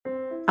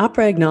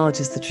AHPRA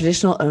acknowledges the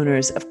traditional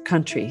owners of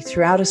country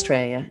throughout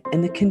Australia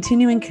and the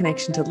continuing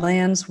connection to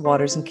lands,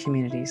 waters, and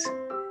communities.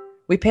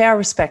 We pay our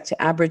respect to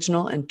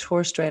Aboriginal and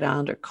Torres Strait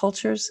Islander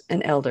cultures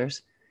and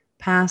elders,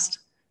 past,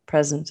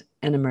 present,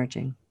 and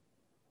emerging.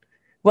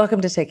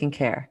 Welcome to Taking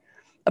Care,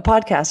 a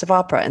podcast of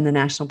AHPRA and the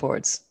National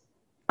Boards.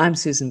 I'm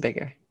Susan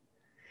Bigger.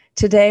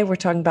 Today, we're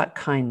talking about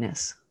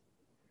kindness.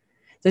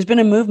 There's been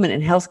a movement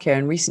in healthcare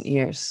in recent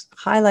years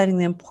highlighting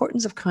the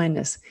importance of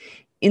kindness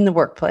in the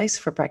workplace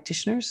for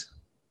practitioners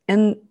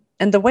and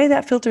the way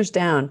that filters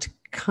down to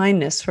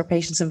kindness for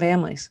patients and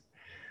families.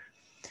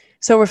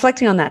 So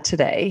reflecting on that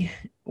today,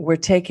 we're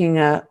taking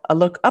a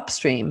look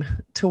upstream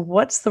to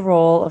what's the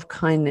role of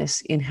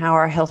kindness in how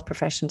our health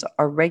professions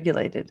are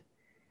regulated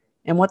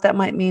and what that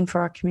might mean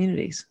for our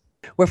communities.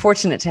 We're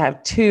fortunate to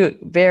have two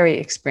very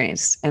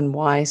experienced and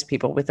wise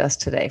people with us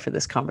today for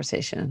this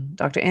conversation,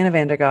 Dr. Anna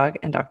van der Gogh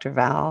and Dr.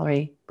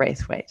 Valerie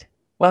Braithwaite.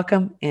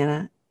 Welcome,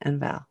 Anna and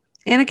Val.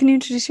 Anna, can you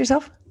introduce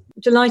yourself?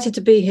 Delighted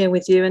to be here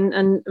with you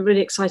and really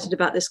excited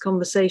about this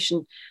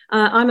conversation.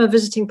 I'm a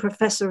visiting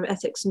professor of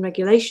ethics and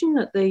regulation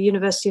at the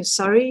University of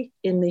Surrey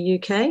in the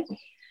UK.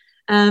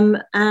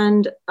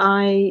 And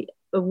I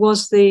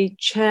was the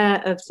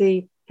chair of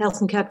the Health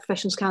and Care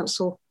Professions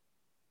Council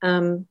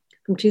from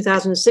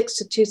 2006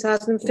 to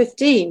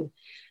 2015.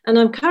 And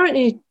I'm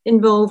currently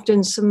involved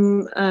in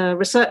some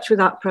research with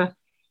AHPRA,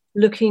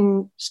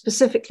 looking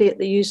specifically at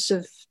the use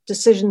of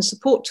decision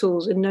support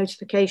tools in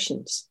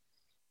notifications.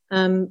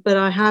 But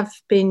I have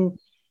been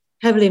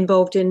heavily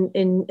involved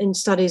in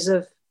studies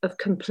of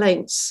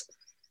complaints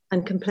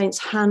and complaints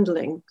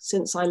handling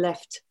since I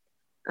left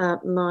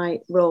my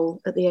role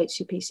at the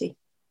HCPC.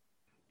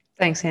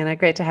 Thanks, Hannah.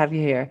 Great to have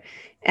you here.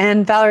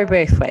 And Valerie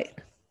Braithwaite.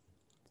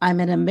 I'm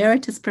an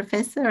emeritus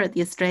professor at the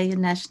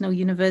Australian National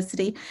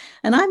University,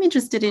 and I'm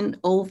interested in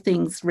all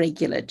things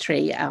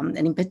regulatory, and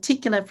in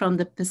particular from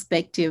the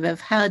perspective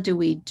of how do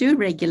we do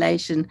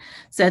regulation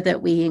so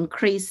that we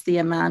increase the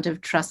amount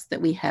of trust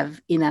that we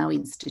have in our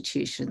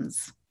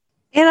institutions.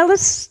 Anna,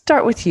 let's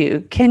start with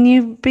you. Can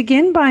you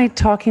begin by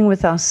talking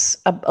with us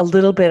a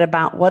little bit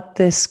about what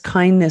this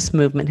kindness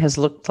movement has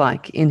looked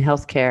like in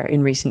healthcare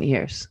in recent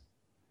years?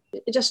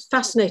 It's just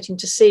fascinating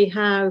to see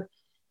how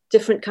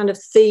different kind of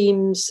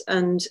themes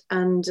and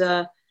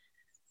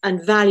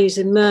values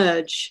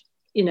emerge,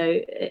 in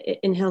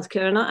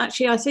healthcare. And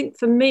I think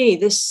for me,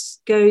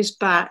 this goes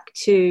back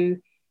to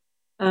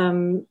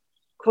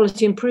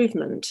quality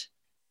improvement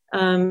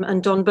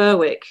and Don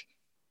Berwick,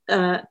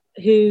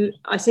 who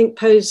I think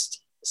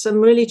posed some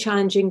really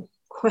challenging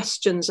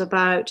questions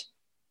about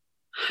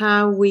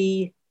how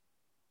we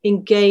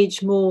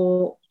engage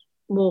more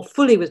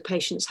fully with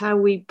patients, how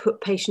we put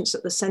patients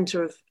at the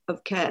center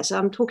of care. So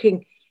I'm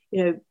talking,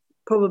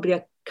 probably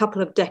a couple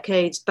of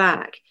decades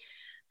back.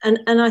 And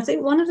I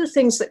think one of the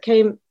things that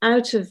came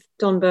out of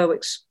Don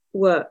Berwick's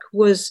work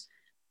was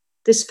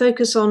this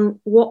focus on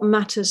what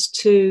matters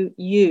to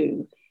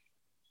you.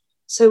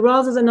 So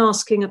rather than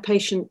asking a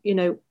patient,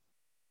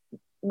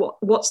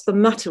 what's the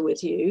matter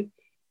with you,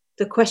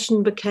 the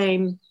question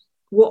became,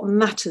 what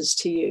matters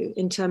to you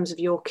in terms of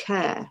your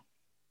care?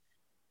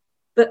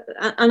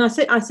 And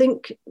I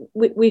think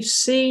we've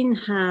seen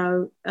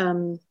how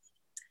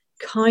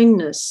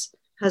kindness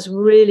has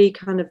really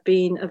kind of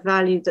been a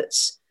value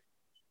that's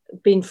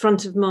been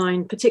front of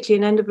mind, particularly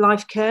in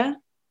end-of-life care.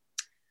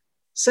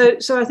 So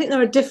I think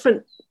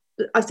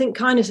I think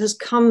kindness has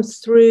come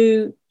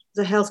through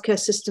the healthcare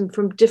system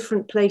from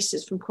different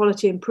places, from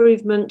quality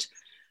improvement,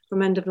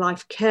 from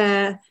end-of-life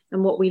care,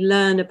 and what we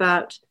learn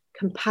about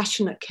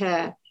compassionate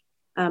care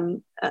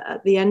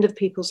at the end of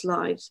people's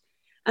lives.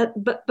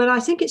 But I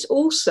think it's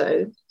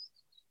also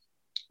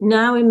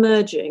now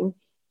emerging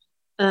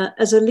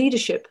as a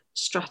leadership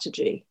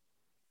strategy.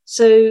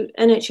 So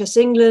NHS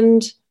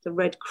England, the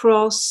Red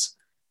Cross,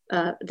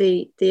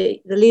 the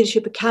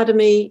Leadership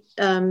Academy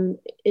in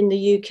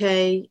the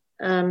UK,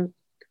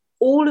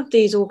 all of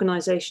these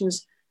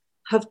organisations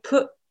have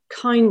put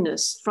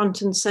kindness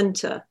front and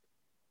centre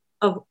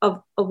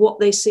of what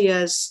they see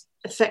as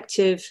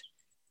effective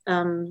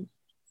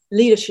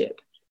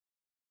leadership.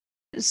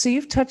 So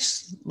you've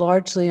touched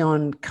largely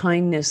on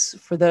kindness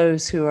for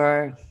those who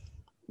are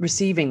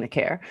receiving the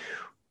care.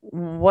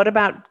 What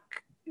about,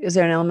 is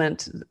there an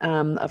element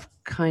of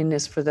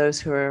kindness for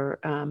those who are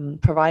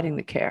providing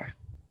the care?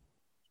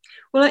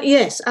 Well,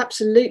 yes,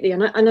 absolutely.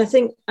 And I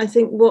think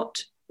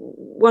what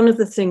one of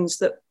the things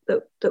that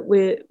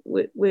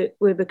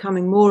we're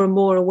becoming more and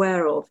more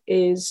aware of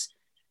is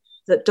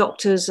that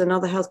doctors and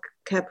other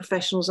healthcare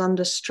professionals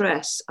under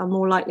stress are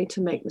more likely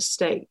to make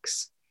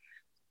mistakes.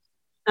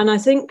 And I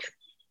think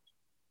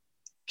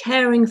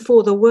caring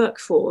for the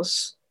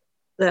workforce,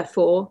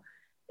 therefore,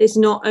 is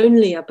not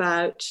only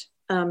about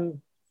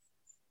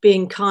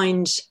being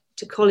kind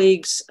to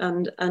colleagues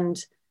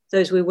and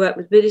those we work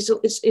with, but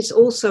it's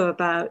also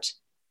about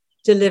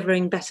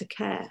delivering better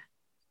care.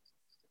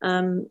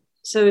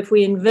 So if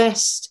we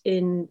invest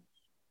in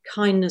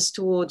kindness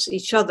towards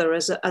each other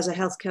as a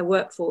healthcare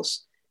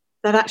workforce,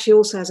 that actually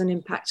also has an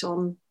impact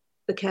on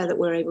the care that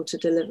we're able to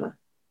deliver.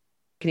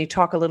 Can you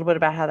talk a little bit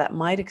about how that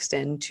might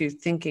extend to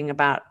thinking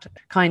about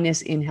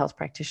kindness in health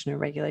practitioner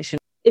regulation?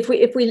 If we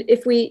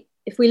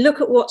look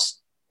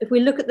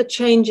at the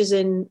changes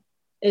in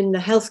the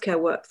healthcare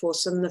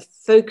workforce and the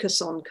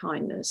focus on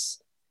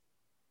kindness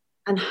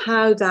and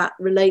how that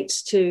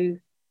relates to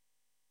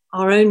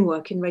our own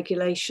work in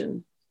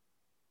regulation,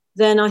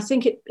 then I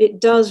think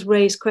it does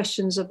raise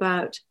questions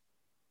about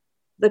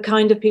the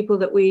kind of people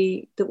that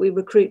we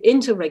recruit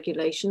into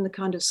regulation, the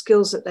kind of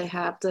skills that they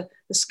have, the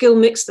skill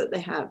mix that they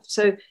have.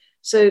 So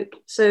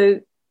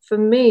for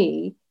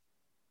me,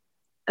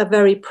 a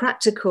very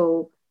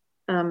practical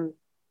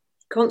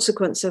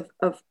consequence of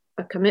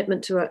a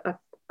commitment to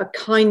a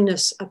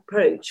kindness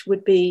approach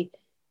would be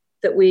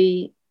that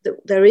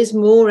there is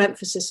more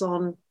emphasis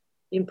on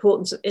the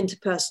importance of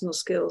interpersonal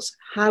skills,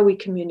 how we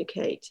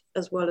communicate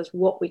as well as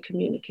what we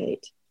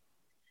communicate.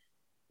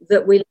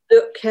 That we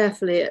look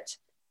carefully at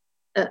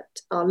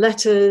our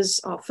letters,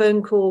 our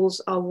phone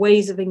calls, our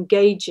ways of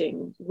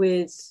engaging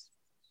with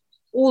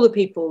all the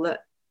people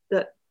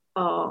that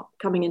are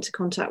coming into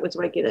contact with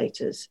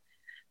regulators.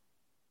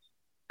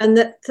 And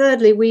that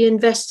thirdly, we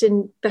invest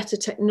in better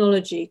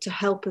technology to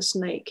help us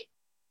make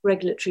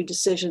regulatory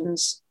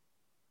decisions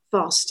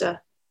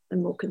faster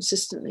and more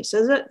consistently.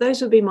 So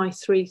those would be my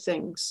three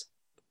things.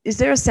 Is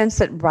there a sense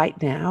that right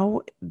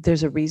now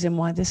there's a reason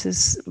why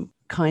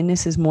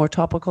kindness is more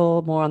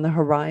topical, more on the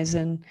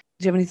horizon?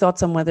 Do you have any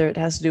thoughts on whether it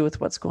has to do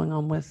with what's going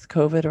on with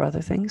COVID or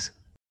other things?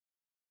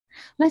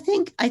 Well,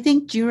 I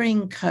think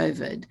during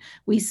COVID,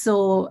 we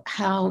saw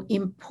how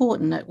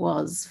important it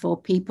was for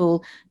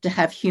people to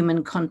have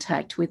human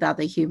contact with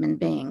other human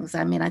beings.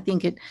 I mean, I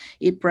think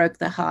it broke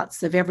the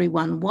hearts of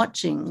everyone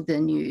watching the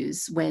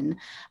news when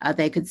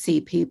they could see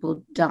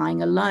people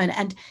dying alone.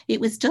 And it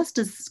was just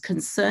as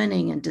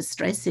concerning and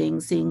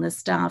distressing seeing the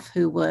staff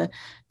who were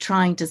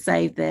trying to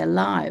save their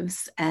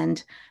lives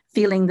and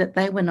feeling that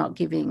they were not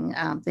giving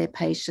their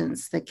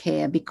patients the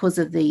care because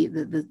of the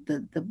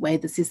way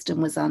the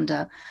system was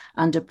under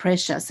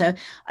pressure. So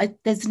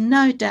there's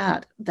no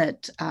doubt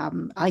that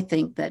I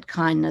think that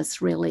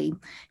kindness really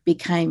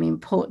became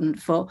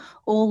important for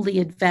all the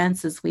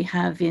advances we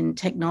have in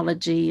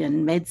technology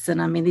and medicine.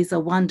 I mean, these are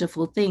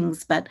wonderful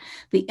things, but at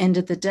the end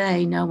of the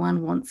day, no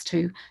one wants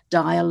to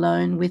die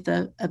alone with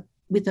a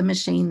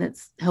machine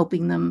that's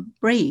helping them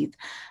breathe.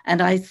 And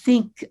I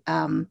think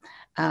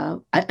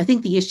I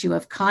think the issue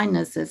of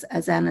kindness,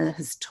 as Anna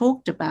has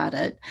talked about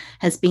it,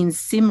 has been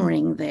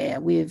simmering there.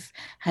 We've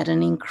had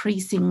an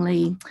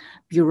increasingly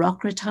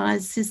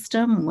bureaucratized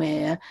system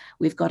where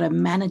we've got a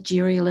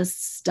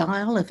managerialist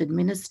style of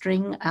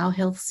administering our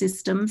health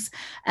systems.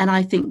 And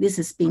I think this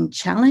has been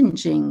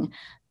challenging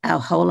our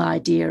whole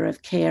idea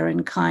of care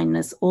and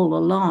kindness all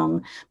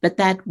along, but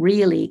that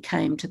really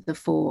came to the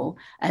fore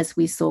as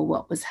we saw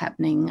what was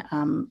happening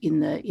in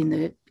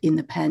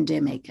the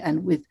pandemic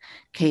and with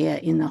care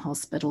in the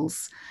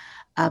hospitals.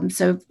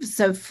 So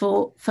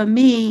for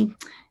me,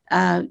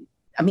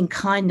 I mean,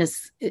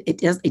 kindness,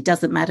 it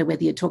doesn't matter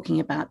whether you're talking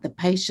about the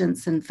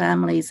patients and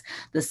families,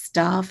 the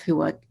staff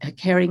who are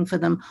caring for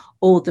them,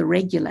 or the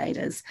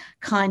regulators.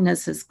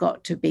 Kindness has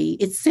got to be,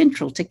 it's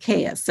central to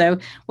care. So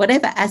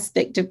whatever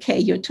aspect of care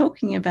you're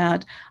talking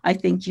about, I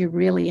think you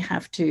really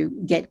have to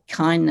get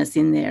kindness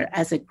in there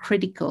as a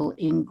critical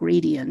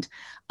ingredient,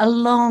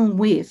 along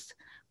with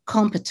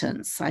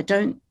competence.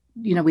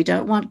 We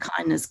don't want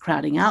kindness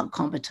crowding out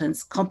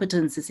competence.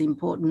 Competence is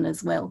important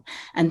as well.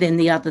 And then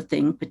the other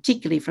thing,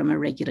 particularly from a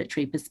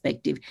regulatory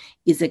perspective,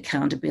 is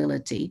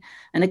accountability.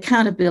 And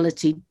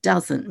accountability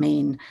doesn't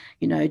mean,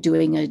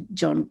 doing a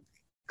John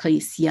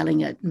Cleese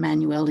yelling at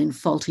Manuel in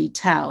Fawlty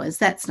Towers.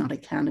 That's not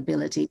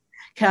accountability.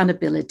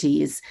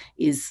 Accountability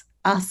is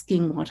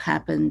asking what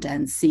happened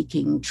and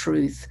seeking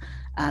truth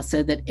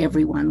so that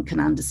everyone can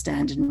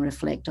understand and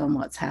reflect on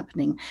what's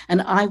happening.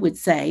 And I would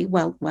say,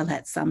 well,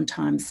 that's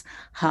sometimes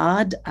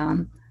hard.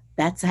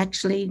 That's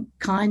actually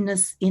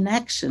kindness in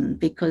action,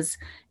 because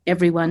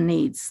everyone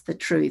needs the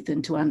truth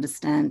and to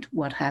understand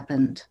what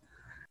happened.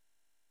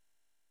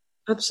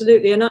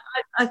 Absolutely. And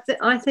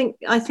I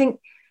think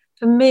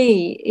for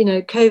me,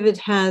 COVID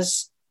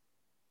has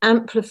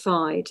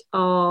amplified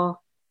our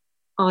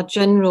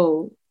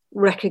general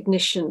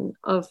recognition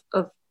of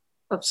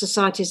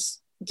society's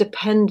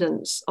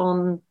dependence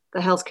on the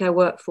healthcare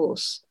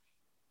workforce.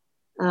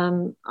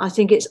 I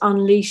think it's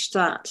unleashed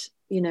that,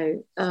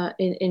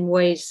 in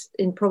ways,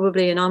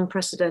 probably in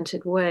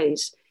unprecedented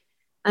ways,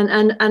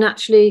 and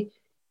actually,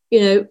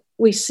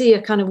 we see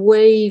a kind of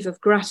wave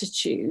of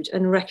gratitude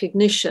and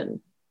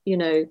recognition,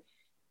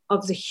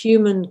 of the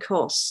human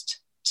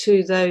cost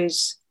to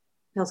those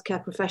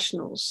healthcare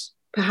professionals,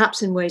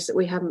 perhaps in ways that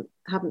we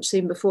haven't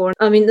seen before.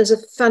 I mean, there's a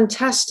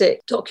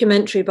fantastic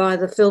documentary by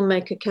the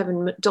filmmaker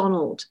Kevin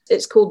MacDonald.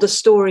 It's called The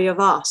Story of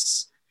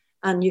Us,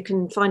 and you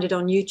can find it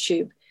on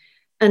YouTube.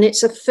 And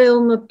it's a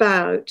film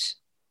about,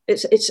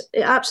 it's an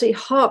absolutely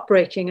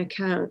heartbreaking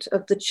account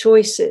of the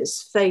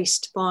choices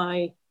faced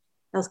by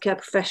healthcare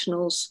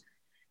professionals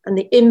and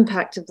the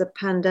impact of the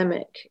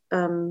pandemic.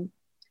 And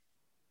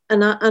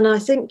I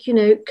think,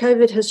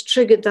 COVID has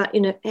triggered that,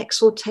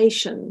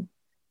 exhortation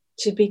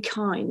to be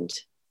kind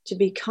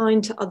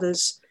to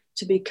others,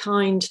 to be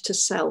kind to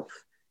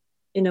self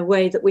in a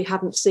way that we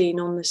haven't seen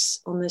on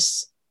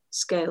this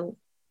scale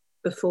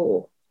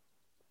before.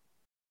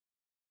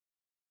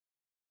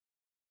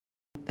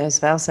 As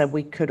Val said,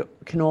 we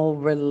can all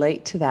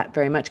relate to that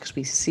very much because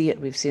we see it.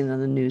 We've seen it on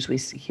the news. We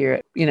hear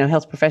it.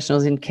 Health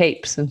professionals in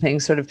capes and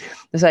things. Sort of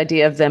this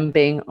idea of them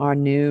being our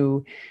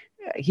new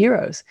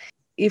heroes.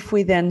 If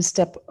we then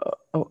step,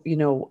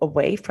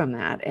 away from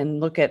that and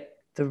look at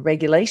the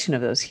regulation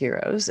of those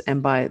heroes,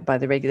 and by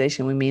the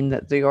regulation we mean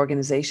that the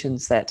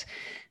organizations that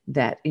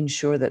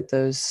ensure that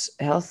those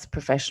health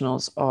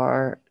professionals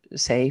are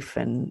safe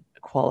and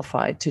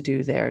qualified to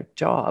do their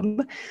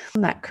job.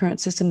 That current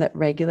system that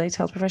regulates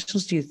health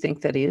professionals, do you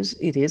think that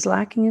it is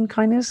lacking in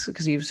kindness?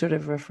 Because you've sort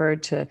of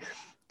referred to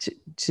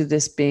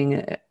this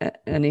being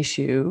an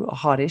issue, a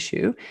hot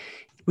issue.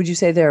 Would you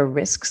say there are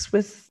risks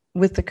with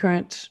the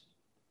current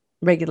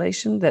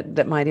regulation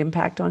that might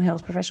impact on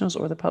health professionals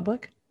or the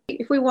public?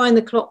 If we wind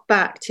the clock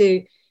back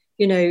to,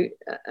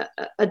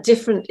 a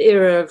different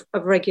era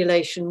of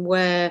regulation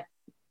where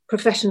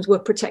professions were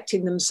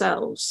protecting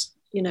themselves,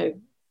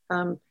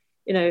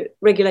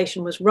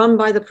 regulation was run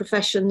by the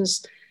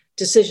professions,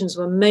 decisions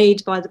were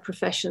made by the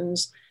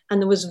professions,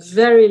 and there was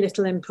very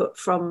little input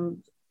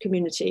from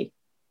community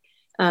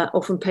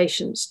or from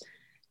patients,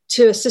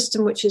 to a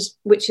system which is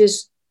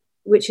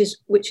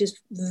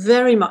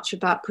very much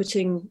about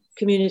putting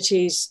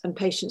communities and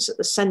patients at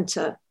the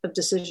centre of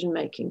decision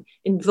making,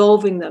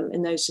 involving them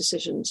in those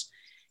decisions,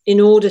 in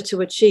order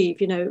to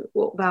achieve,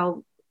 what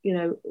Val,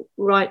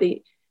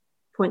 rightly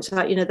points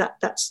out,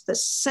 that's the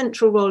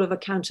central role of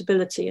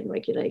accountability in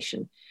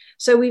regulation.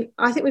 So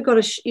I think we've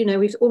got to,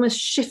 we've almost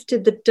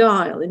shifted the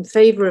dial in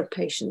favour of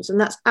patients,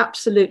 and that's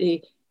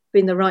absolutely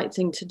been the right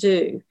thing to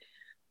do.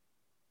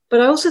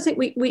 But I also think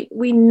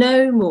we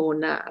know more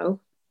now.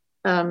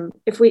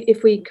 If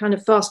we kind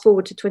of fast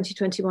forward to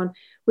 2021,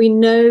 we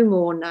know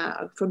more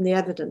now from the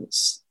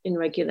evidence in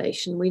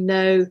regulation. We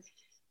know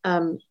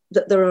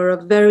that there are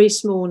a very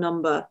small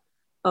number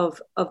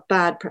of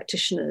bad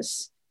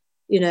practitioners,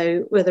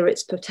 whether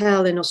it's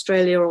Patel in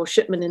Australia or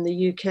Shipman in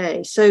the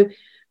UK. So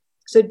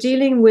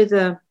dealing with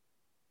a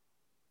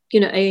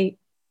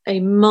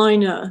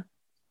minor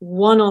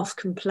one-off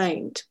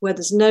complaint where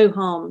there's no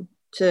harm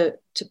to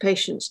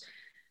patients,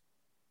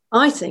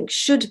 I think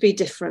should be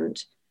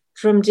different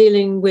from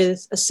dealing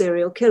with a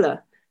serial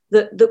killer,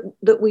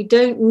 that we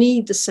don't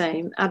need the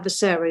same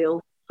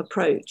adversarial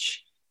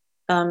approach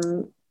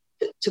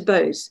to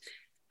both.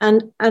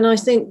 And I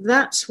think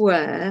that's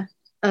where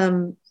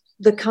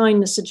the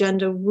kindness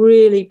agenda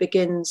really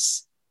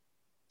begins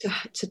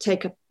to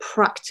take a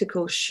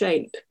practical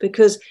shape,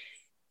 because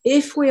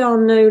if we are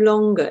no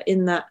longer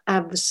in that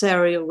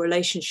adversarial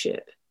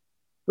relationship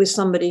with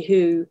somebody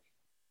who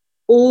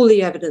all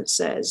the evidence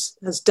says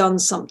has done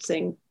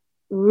something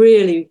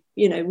really,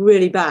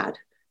 really bad,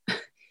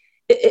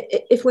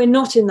 if we're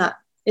not in that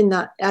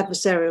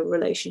adversarial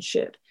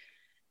relationship,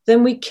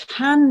 then we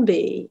can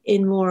be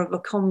in more of a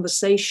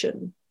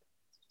conversation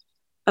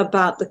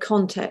about the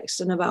context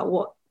and about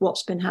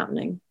what's been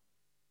happening.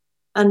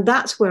 And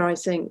that's where I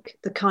think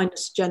the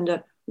kindness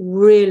agenda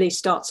really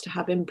starts to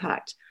have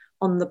impact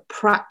on the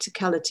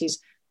practicalities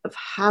of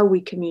how we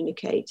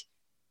communicate,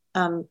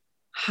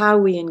 how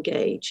we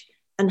engage,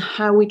 and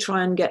how we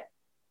try and get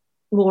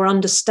more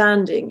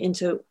understanding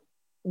into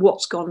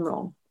what's gone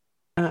wrong.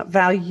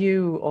 Val,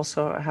 you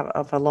also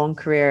have a long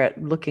career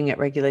at looking at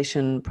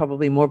regulation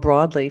probably more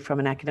broadly from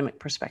an academic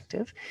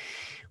perspective.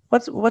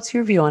 What's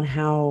your view on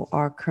how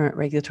our current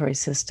regulatory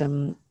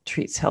system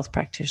treats health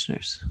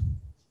practitioners?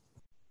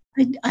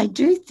 I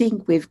do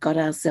think we've got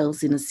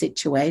ourselves in a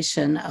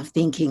situation of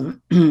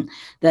thinking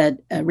that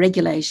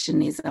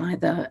regulation is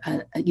either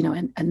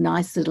a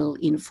nice little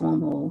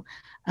informal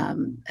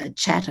a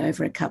chat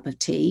over a cup of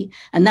tea,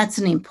 and that's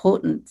an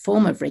important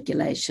form of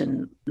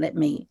regulation, let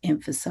me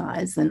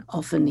emphasise, and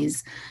often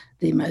is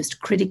the most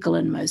critical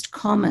and most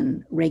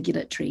common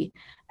regulatory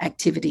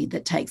activity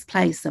that takes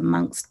place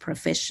amongst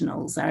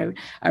professionals. I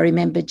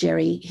remember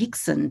Jerry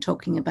Hickson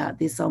talking about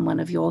this on one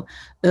of your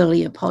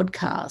earlier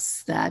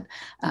podcasts, that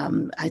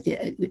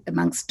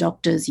amongst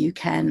doctors you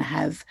can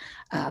have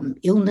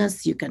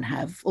illness, you can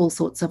have all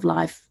sorts of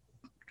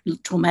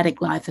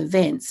traumatic life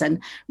events,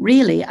 and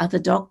really other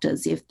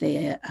doctors, if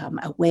they're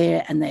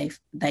aware and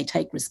they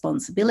take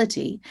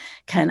responsibility,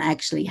 can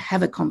actually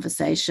have a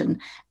conversation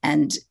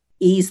and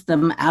ease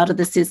them out of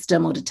the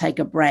system, or to take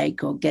a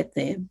break, or get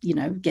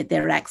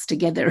their acts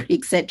together,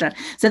 etc.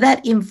 So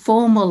that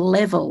informal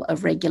level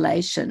of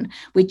regulation,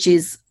 which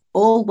is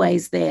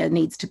always there,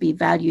 needs to be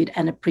valued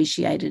and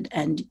appreciated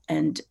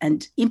and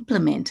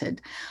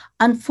implemented.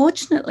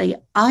 Unfortunately,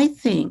 I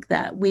think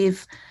that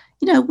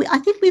I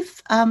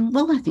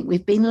think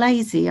we've been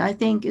lazy. I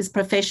think as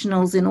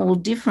professionals in all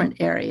different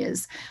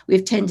areas,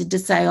 we've tended to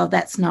say, oh,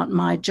 that's not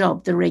my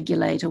job. The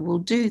regulator will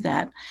do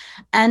that.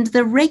 And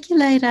the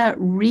regulator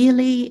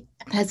really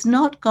has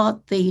not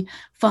got the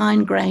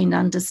fine-grained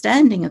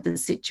understanding of the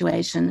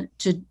situation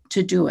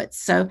to do it.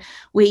 So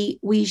we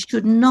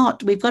should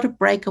not, we've got to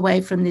break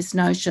away from this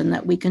notion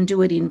that we can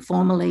do it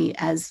informally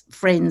as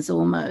friends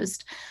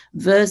almost,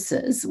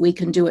 versus we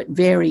can do it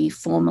very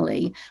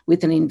formally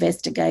with an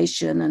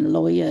investigation and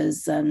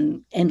lawyers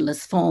and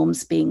endless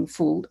forms being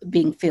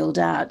filled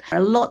out. There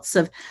are lots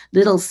of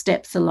little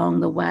steps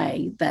along the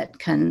way that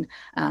can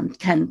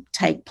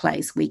take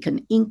place. We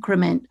can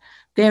increment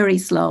very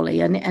slowly.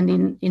 And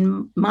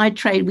in my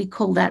trade, we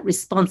call that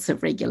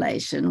responsive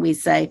regulation. We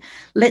say,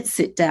 let's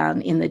sit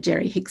down in the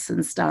Jerry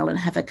Hickson style and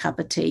have a cup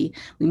of tea.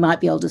 We might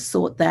be able to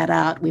sort that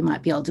out. We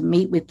might be able to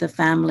meet with the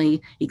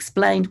family,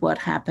 explain what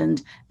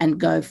happened, and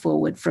go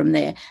forward from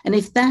there. And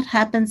if that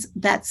happens,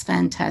 that's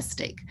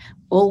fantastic.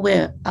 All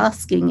we're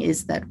asking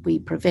is that we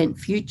prevent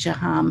future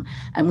harm,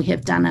 and we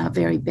have done our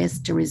very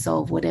best to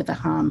resolve whatever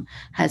harm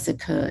has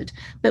occurred.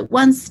 But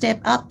one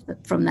step up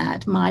from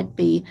that might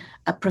be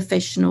a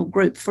professional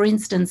group. For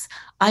instance,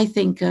 I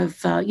think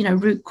of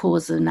root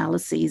cause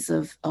analyses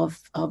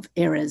of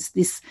errors.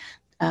 This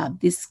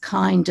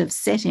kind of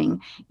setting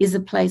is a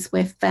place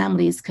where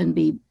families can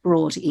be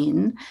brought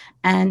in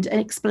and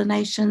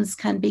explanations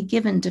can be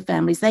given to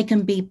families. They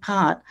can be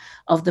part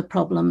of the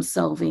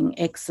problem-solving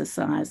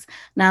exercise.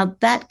 Now,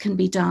 that can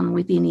be done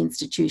within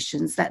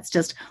institutions. That's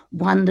just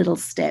one little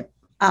step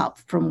up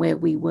from where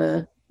we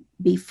were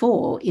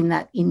before in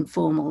that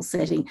informal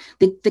setting.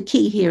 The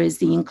key here is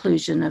the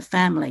inclusion of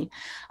family.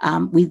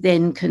 We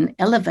then can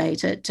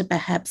elevate it to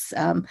perhaps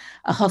a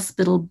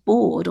hospital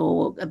board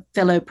or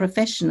fellow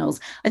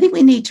professionals. I think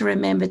we need to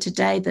remember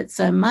today that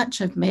so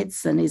much of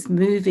medicine is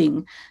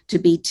moving to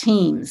be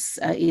teams.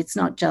 It's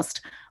not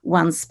just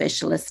one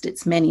specialist,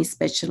 it's many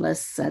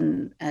specialists,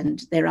 and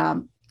there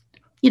are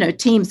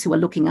teams who are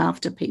looking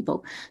after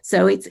people.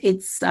 So it's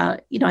I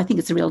think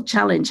it's a real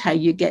challenge how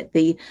you get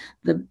the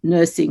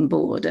nursing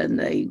board and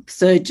the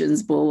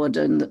surgeons board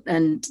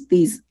and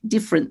these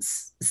different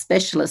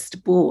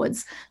specialist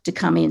boards to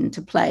come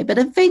into play. But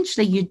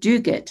eventually you do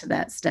get to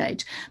that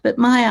stage. But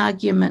my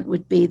argument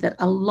would be that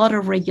a lot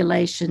of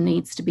regulation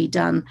needs to be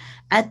done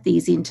at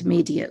these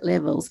intermediate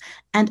levels.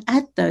 And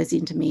at those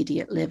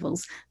intermediate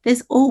levels,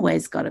 there's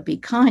always got to be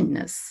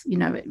kindness.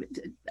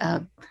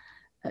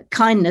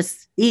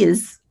 Kindness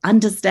is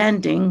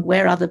understanding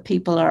where other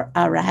people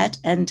are at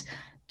and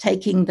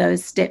taking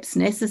those steps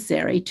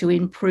necessary to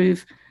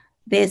improve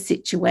their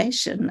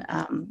situation.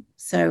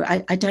 So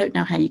I don't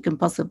know how you can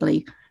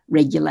possibly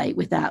regulate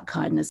without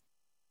kindness.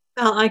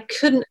 Well, I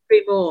couldn't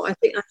agree more. I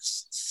think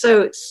that's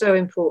so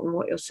important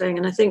what you're saying.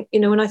 And I think,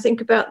 when I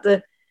think about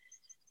the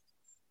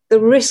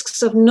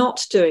risks of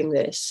not doing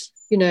this,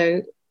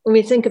 when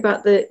we think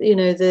about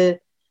the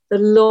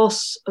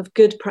loss of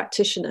good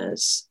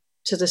practitioners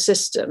to the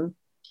system,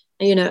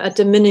 a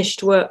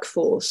diminished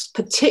workforce,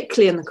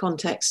 particularly in the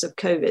context of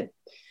COVID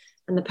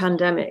and the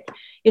pandemic.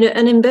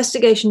 An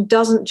investigation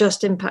doesn't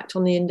just impact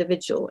on the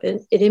individual,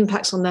 it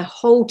impacts on their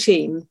whole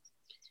team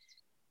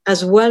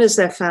as well as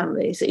their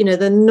families.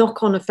 The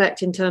knock-on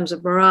effect in terms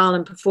of morale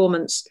and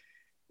performance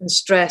and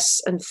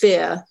stress and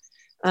fear.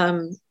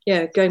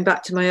 Going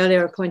back to my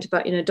earlier point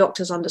about,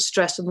 doctors under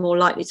stress are more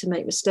likely to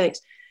make mistakes,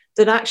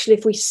 that actually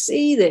if we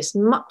see this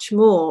much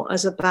more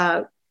as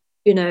about,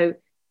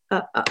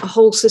 a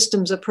whole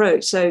systems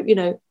approach. So,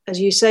 as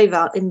you say,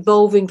 Val,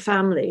 involving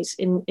families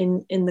in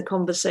the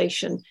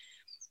conversation,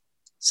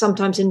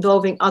 sometimes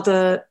involving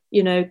other,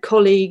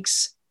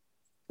 colleagues.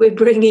 We're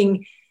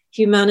bringing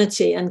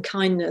humanity and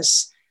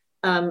kindness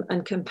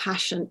and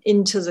compassion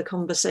into the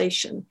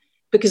conversation,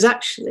 because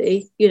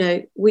actually,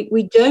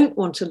 we don't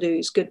want to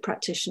lose good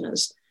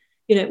practitioners.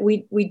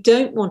 We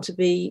don't want to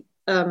be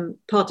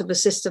part of a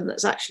system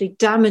that's actually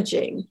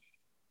damaging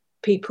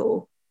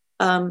people.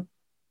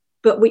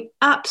 But we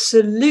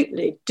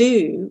absolutely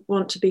do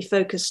want to be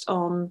focused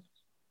on,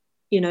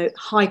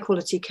 high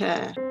quality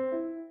care.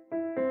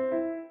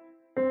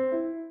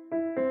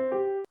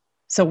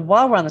 So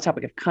while we're on the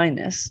topic of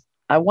kindness,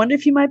 I wonder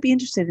if you might be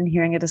interested in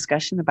hearing a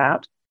discussion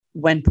about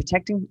when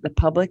protecting the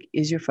public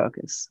is your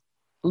focus.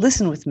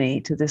 Listen with me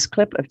to this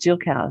clip of Jill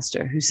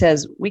Callister, who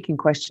says we can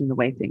question the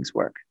way things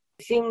work.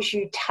 Things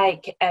you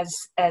take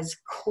as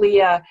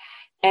clear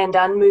and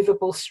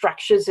unmovable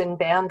structures and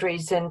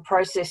boundaries and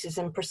processes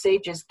and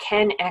procedures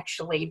can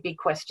actually be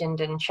questioned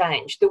and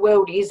changed. The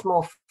world is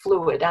more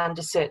fluid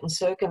under certain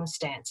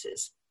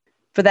circumstances.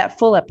 For that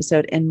full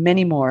episode and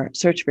many more,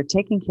 search for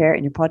Taking Care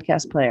in your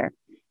podcast player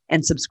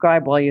and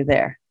subscribe while you're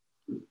there.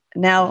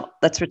 Now,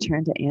 let's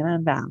return to Anna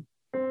and Val.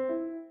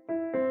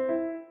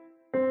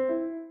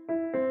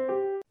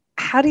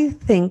 How do you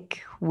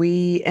think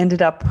we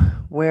ended up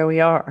where we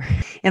are?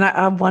 And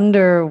I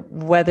wonder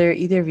whether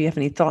either of you have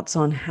any thoughts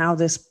on how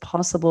this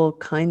possible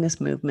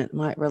kindness movement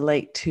might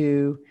relate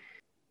to,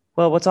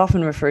 what's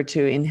often referred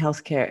to in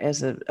healthcare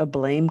as a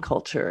blame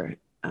culture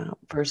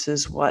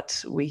versus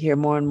what we hear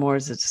more and more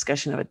as a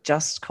discussion of a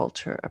just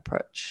culture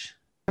approach.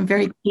 I'm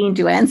very keen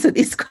to answer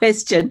this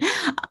question.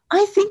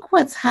 I think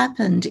what's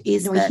happened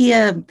is we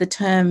hear the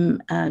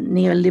term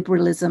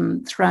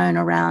neoliberalism thrown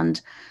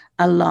around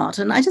a lot.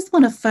 And I just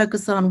want to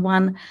focus on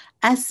one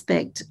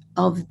aspect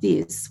of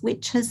this,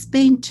 which has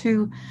been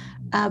to,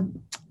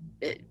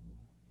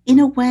 in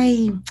a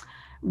way,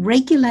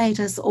 regulate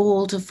us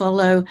all to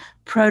follow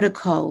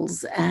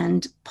protocols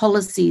and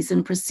policies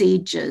and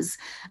procedures,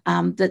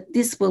 that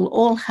this will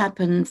all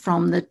happen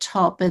from the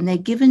top, and they're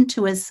given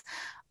to us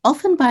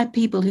often by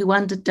people who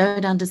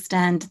don't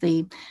understand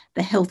the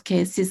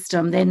healthcare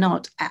system. They're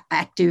not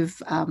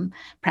active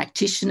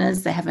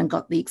practitioners. They haven't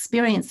got the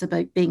experience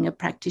about being a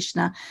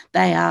practitioner.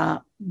 They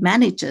are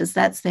managers.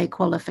 That's their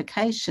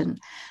qualification.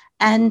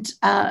 And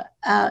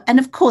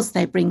of course,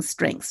 they bring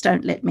strengths.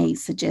 Don't let me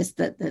suggest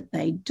that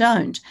they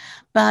don't.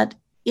 But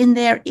in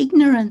their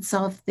ignorance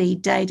of the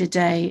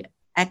day-to-day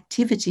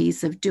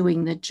activities of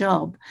doing the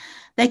job,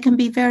 they can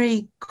be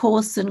very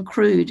coarse and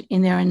crude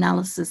in their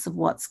analysis of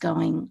what's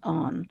going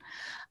on.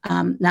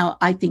 Now,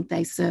 I think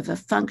they serve a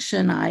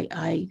function.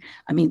 I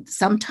mean,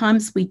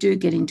 sometimes we do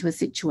get into a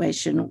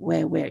situation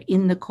where we're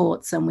in the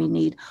courts and we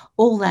need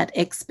all that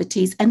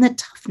expertise and the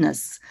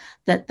toughness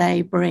that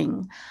they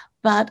bring.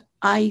 But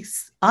I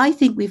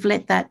think we've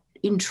let that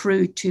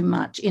intrude too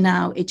much in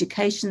our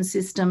education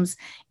systems,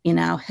 in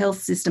our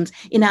health systems,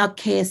 in our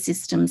care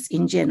systems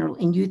in general,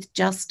 in youth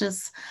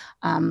justice.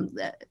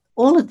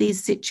 All of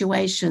these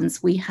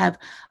situations, we have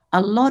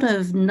a lot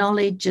of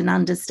knowledge and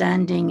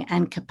understanding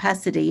and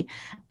capacity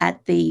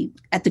at the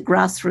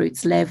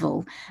grassroots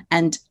level,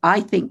 and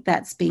I think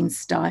that's been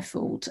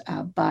stifled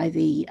by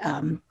the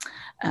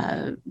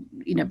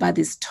by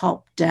this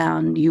top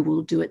down. You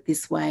will do it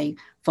this way,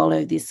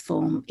 follow this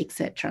form,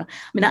 etc.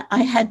 I mean,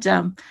 I had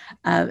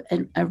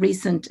a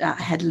recent I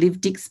had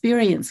lived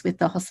experience with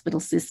the hospital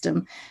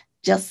system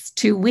just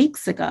 2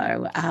 weeks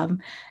ago.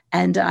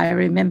 And I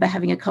remember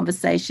having a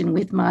conversation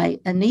with my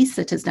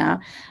anaesthetist. Now,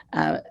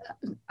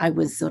 I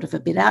was sort of a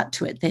bit out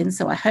to it then,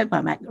 so I hope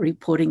I'm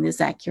reporting this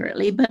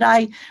accurately, but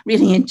I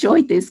really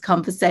enjoyed this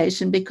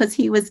conversation because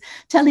he was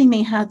telling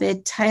me how they're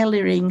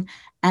tailoring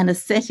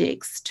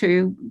anesthetics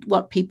to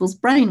what people's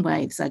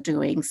brainwaves are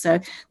doing. So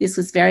this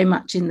was very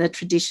much in the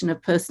tradition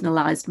of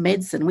personalised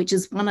medicine, which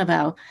is one of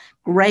our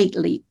great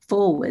leap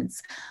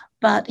forwards.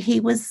 But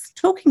he was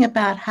talking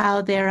about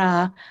how there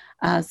are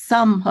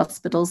some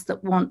hospitals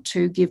that want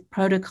to give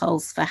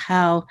protocols for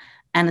how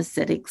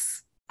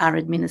anaesthetics are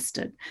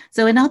administered.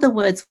 So in other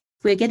words,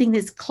 we're getting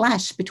this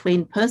clash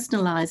between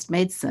personalised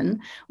medicine,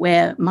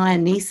 where my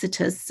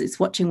anaesthetist is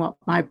watching what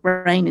my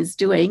brain is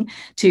doing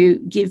to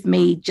give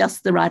me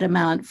just the right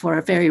amount for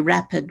a very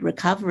rapid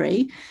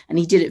recovery, and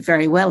he did it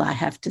very well, I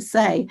have to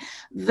say,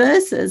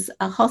 versus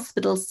a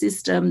hospital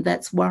system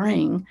that's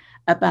worrying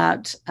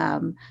about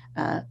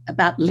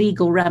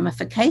legal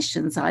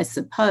ramifications, I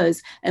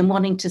suppose, and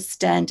wanting to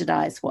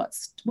standardise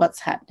what's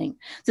happening.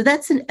 So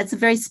it's a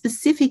very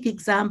specific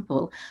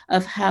example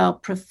of how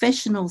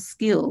professional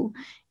skill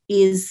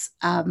is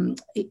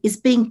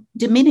being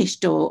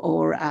diminished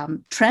or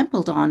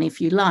trampled on, if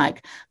you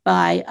like,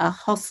 by a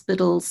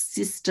hospital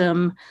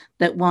system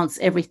that wants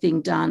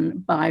everything done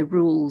by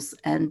rules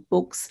and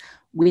books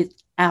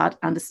without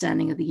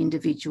understanding of the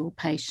individual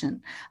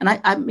patient. And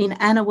I mean,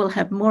 Anna will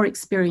have more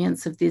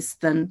experience of this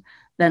than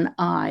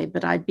I,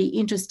 but I'd be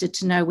interested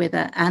to know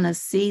whether Anna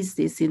sees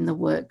this in the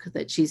work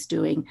that she's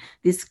doing,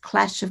 this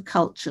clash of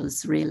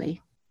cultures,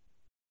 really.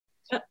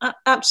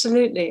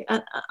 Absolutely.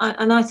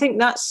 And I think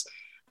that's,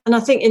 and I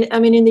think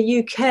in the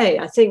UK,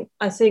 I think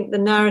the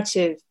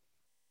narrative,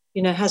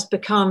 has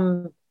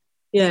become,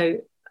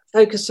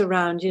 focused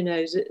around,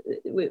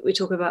 we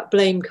talk about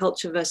blame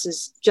culture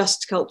versus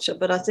just culture,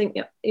 but I think,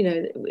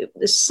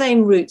 the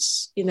same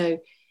roots,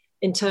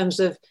 in terms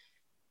of,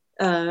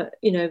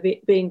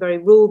 being very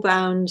rule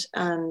bound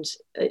and,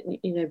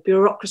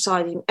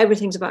 bureaucratizing.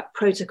 Everything's about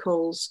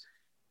protocols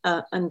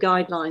and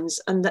guidelines.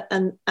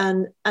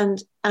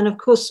 And of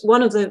course,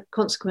 one of the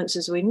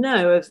consequences we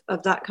know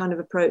of that kind of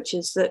approach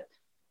is that,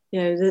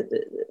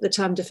 the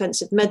term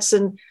defensive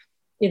medicine,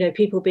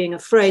 people being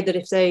afraid that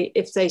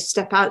if they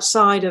step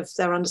outside of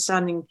their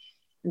understanding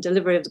and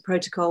delivery of the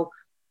protocol,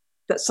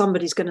 that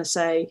somebody's going to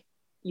say,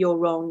 you're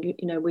wrong,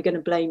 we're going to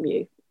blame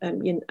you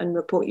and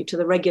report you to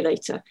the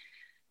regulator.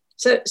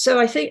 So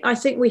I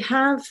think we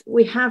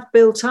have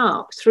built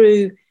up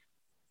through,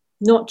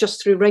 not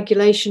just through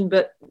regulation,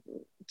 but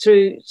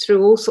through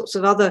all sorts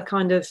of other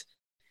kind of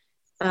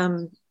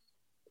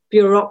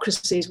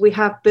bureaucracies, we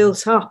have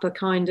built up a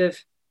kind of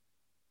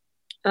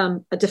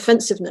a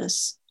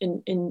defensiveness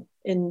in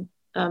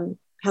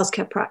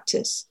healthcare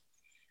practice,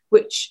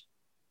 which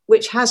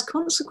has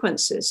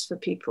consequences for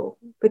people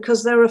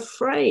because they're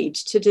afraid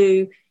to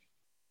do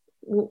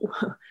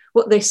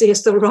what they see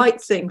as the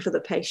right thing for the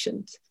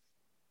patient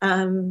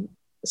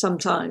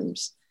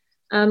sometimes.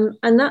 And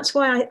that's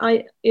why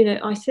I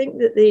think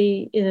that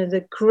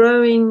the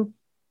growing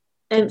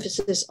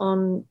emphasis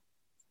on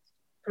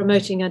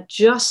promoting a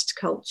just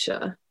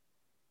culture,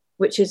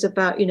 which is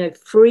about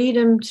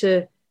freedom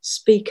to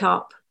speak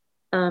up,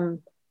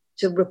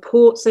 to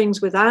report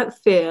things without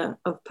fear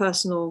of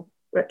personal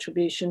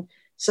retribution,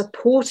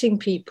 supporting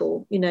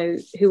people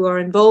who are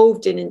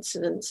involved in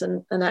incidents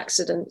and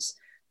accidents,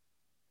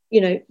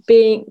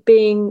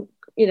 being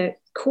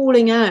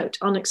calling out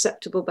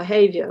unacceptable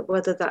behavior,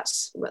 whether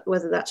that's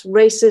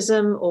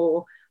racism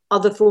or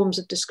other forms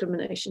of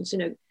discriminations,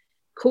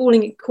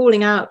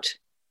 calling out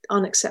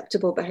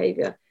unacceptable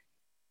behavior,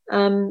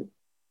 and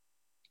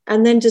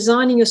then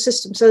designing your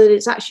system so that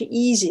it's actually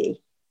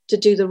easy to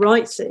do the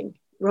right thing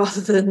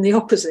rather than the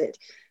opposite,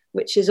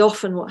 which is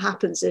often what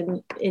happens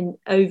in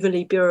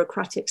overly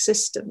bureaucratic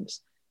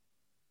systems.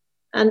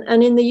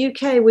 And in the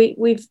UK,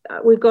 we've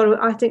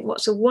got, I think,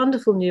 what's a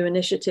wonderful new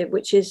initiative,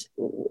 which is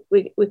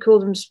we call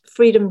them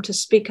Freedom to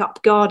Speak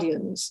Up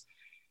Guardians,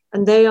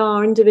 and they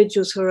are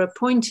individuals who are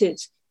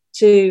appointed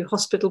to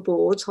hospital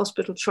boards,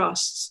 hospital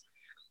trusts,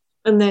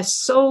 and their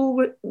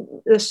sole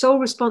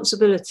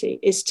responsibility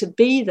is to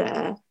be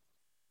there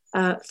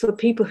for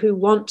people who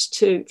want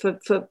to,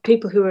 for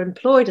people who are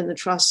employed in the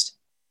trust,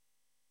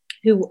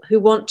 who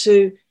want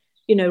to,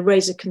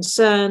 raise a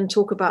concern,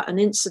 talk about an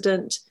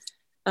incident.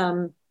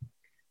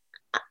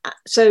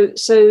 So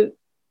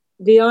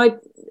I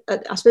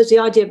suppose the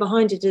idea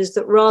behind it is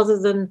that rather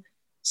than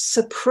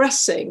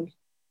suppressing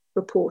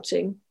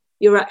reporting,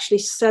 you're actually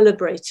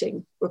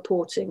celebrating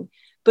reporting,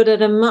 but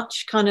at a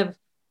much kind of,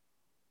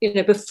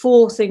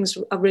 before things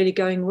are really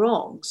going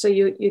wrong. So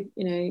you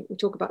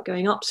talk about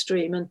going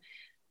upstream and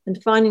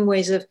finding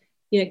ways of,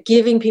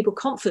 giving people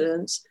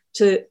confidence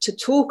to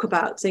talk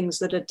about things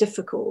that are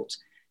difficult,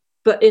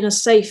 but in a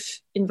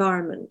safe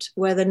environment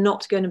where they're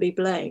not going to be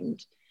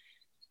blamed.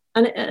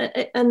 And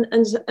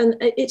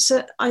it's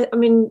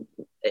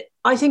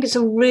I think it's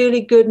a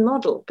really good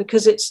model,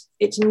 because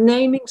it's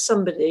naming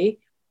somebody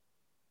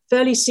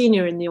fairly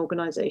senior in the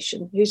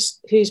organization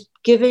who's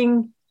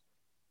giving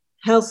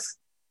health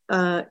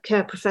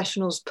care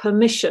professionals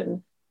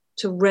permission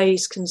to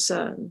raise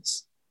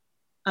concerns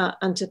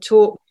and to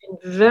talk in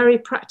very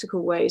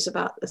practical ways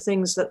about the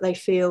things that they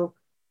feel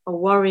are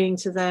worrying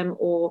to them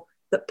or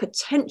that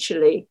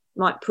potentially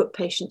might put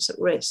patients at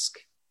risk.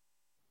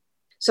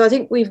 So I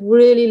think we've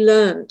really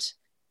learned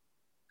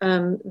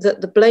that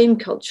the blame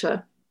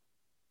culture,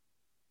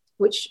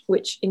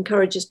 which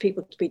encourages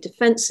people to be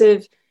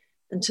defensive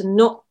and to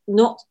not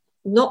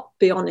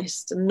be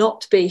honest and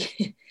not to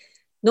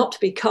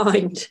be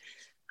kind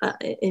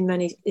in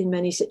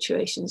many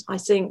situations, I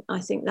think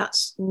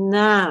that's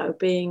now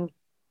being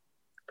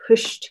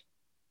pushed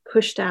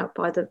out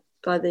by the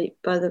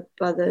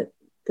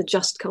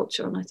just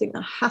culture, and I think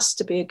that has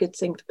to be a good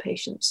thing for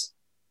patients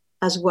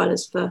as well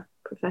as for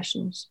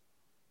professionals.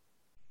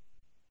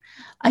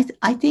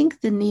 I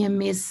think the near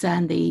miss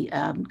and the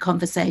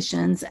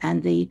conversations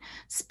and the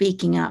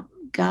speaking up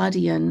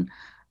guardian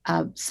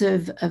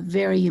serve a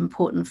very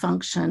important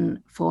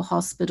function for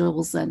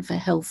hospitals and for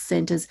health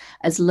centres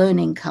as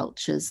learning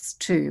cultures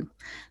too.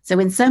 So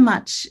when so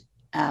much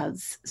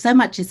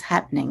is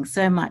happening,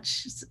 so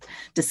much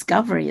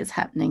discovery is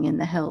happening in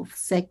the health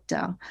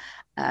sector,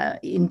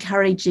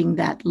 encouraging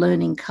that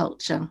learning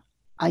culture,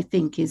 I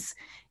think, is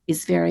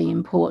very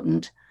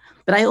important.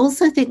 But I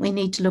also think we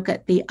need to look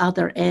at the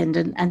other end,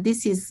 and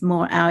this is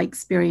more our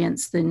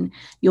experience than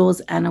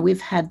yours, Anna.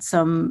 We've had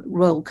some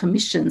royal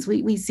commissions.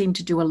 We seem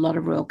to do a lot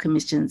of royal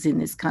commissions in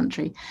this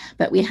country,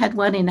 but we had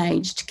one in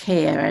aged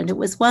care, and it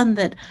was one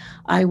that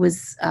I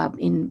was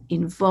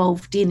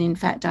involved in. In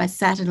fact, I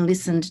sat and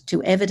listened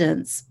to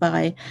evidence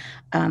by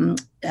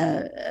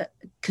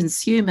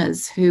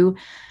consumers who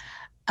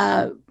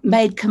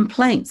made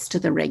complaints to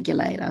the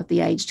regulator,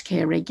 the aged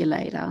care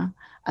regulator,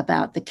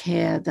 about the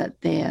care that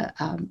their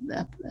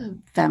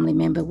family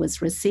member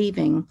was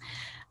receiving.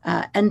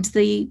 And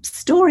the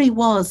story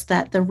was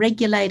that the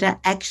regulator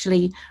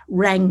actually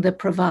rang the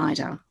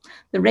provider.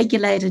 The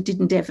regulator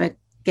didn't ever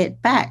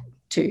get back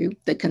to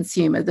the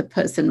consumer, the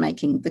person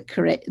making the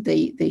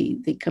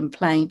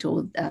complaint,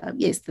 or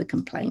the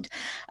complaint.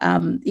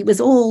 It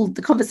was all,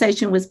 the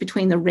conversation was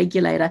between the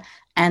regulator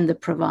and the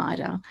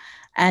provider.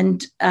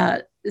 And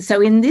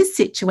so in this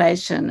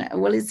situation,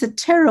 well, it's a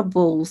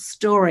terrible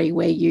story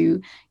where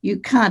you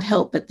can't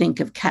help but think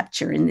of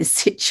capture in this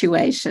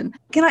situation.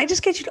 Can I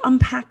just get you to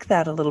unpack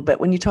that a little bit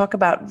when you talk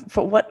about,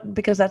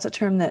 because that's a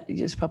term that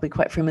is probably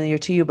quite familiar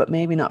to you, but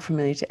maybe not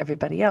familiar to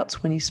everybody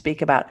else. When you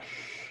speak about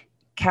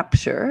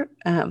capture,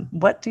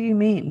 what do you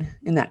mean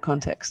in that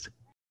context?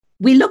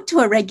 We look to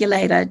a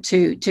regulator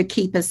to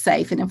keep us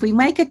safe. And if we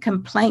make a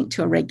complaint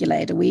to a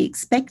regulator, we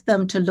expect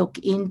them to look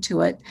into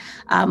it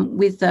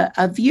with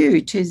a view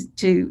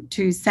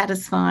to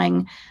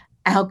satisfying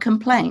our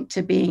complaint,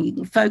 to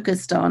being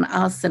focused on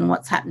us and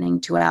what's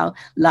happening to our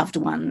loved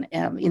one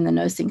in the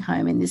nursing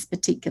home in this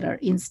particular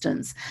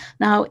instance.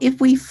 Now, if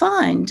we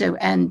find,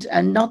 and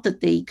not that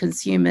the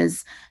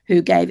consumers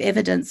who gave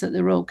evidence at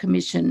the Royal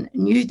Commission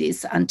knew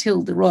this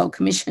until the Royal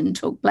Commission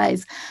took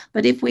place,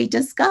 but if we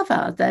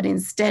discover that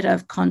instead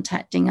of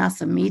contacting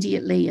us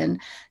immediately and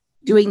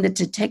doing the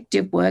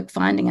detective work,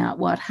 finding out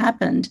what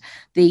happened,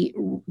 the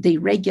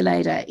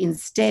regulator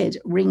instead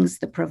rings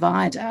the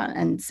provider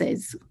and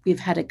says, we've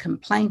had a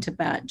complaint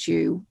about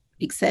you,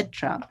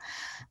 etc.,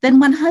 then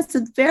one has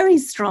a very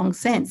strong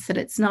sense that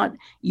it's not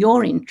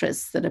your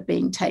interests that are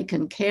being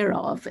taken care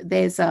of.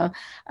 There's a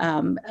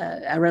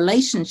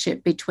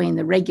relationship between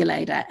the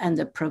regulator and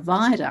the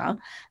provider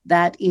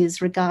that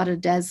is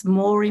regarded as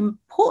more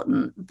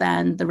important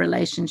than the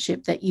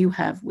relationship that you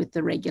have with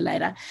the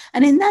regulator.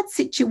 And in that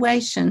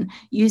situation,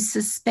 you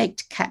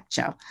suspect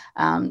capture.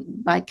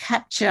 By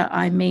capture,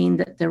 I mean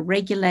that the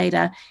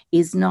regulator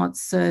is not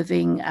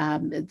serving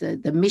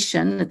the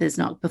mission, there's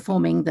not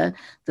performing the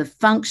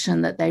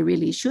function that they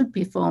really should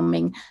be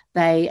performing.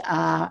 They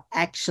are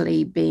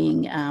actually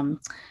being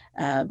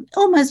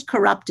almost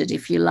corrupted,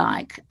 if you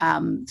like,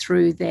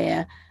 through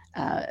their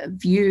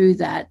view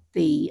that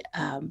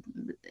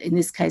in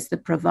this case, the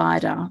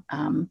provider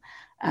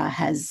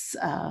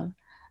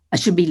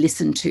should be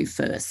listened to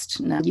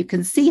first. Now, you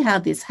can see how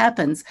this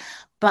happens,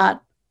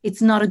 but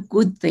it's not a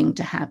good thing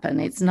to happen.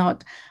 It's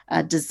not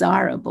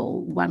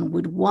desirable. One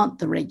would want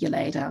the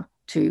regulator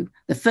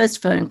the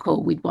first phone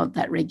call we'd want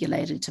that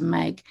regulator to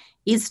make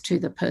is to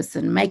the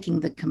person making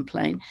the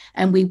complaint,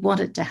 and we want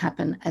it to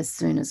happen as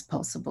soon as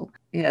possible.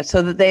 Yeah,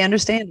 so that they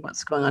understand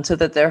what's going on, so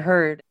that they're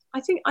heard.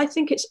 I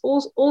think it's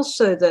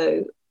also,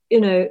 though,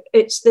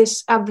 it's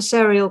this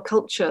adversarial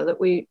culture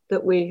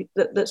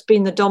that's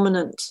been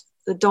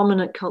the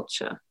dominant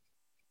culture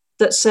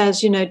that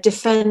says,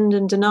 defend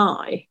and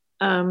deny,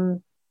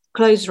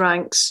 close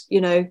ranks,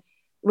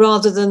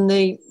 rather than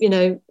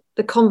the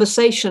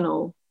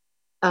conversational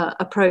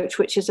approach,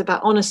 which is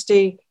about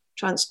honesty,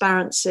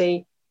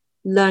 transparency,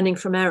 learning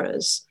from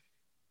errors,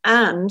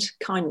 and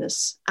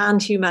kindness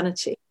and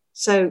humanity.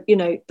 So,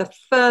 the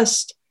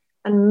first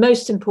and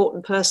most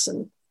important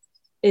person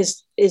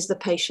is the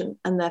patient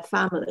and their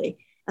family.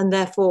 And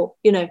therefore,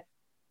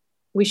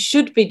 we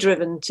should be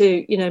driven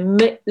to,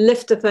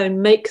 lift the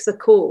phone, make the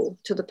call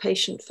to the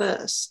patient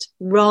first,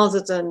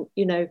 rather than,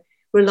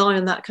 rely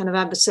on that kind of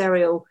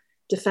adversarial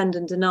defend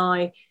and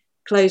deny,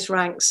 close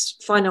ranks,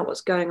 find out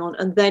what's going on,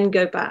 and then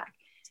go back,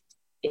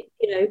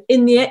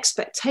 in the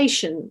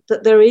expectation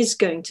that there is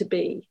going to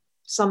be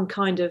some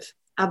kind of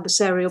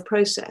adversarial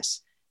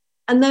process.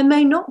 And there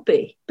may not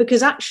be,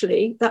 because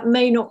actually that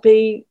may not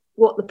be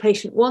what the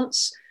patient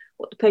wants,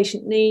 what the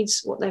patient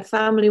needs, what their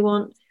family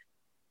want.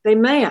 They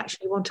may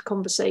actually want a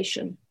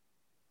conversation.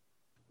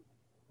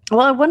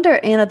 Well, I wonder,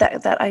 Anna,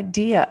 that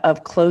idea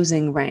of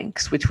closing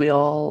ranks, which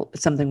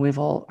something we've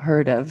all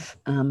heard of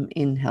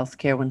in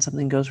healthcare when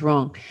something goes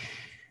wrong.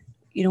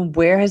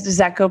 Does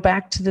that go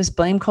back to this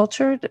blame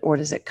culture, or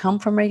does it come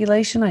from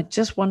regulation? I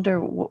just wonder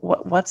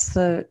where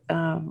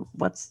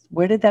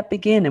did that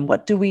begin, and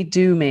what do we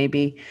do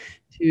maybe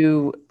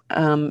to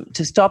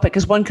stop it?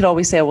 Because one could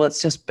always say, well,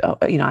 it's just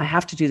I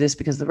have to do this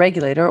because the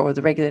regulator, or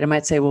the regulator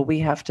might say, well,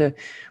 we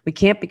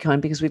can't be kind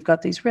because we've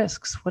got these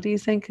risks. What do you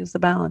think is the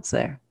balance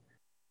there?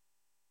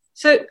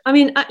 So,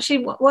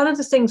 actually, one of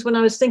the things when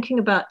I was thinking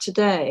about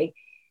today,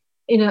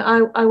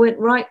 I went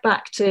right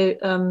back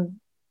to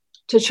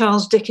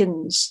Charles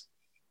Dickens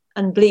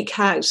and Bleak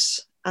House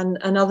and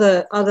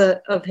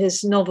other of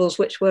his novels,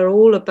 which were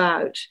all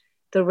about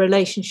the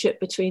relationship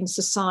between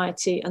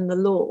society and the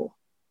law.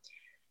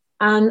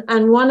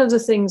 And one of the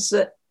things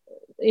that,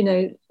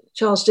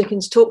 Charles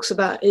Dickens talks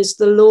about is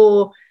the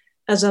law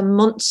as a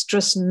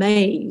monstrous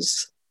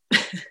maze.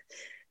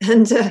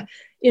 And,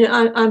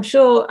 I'm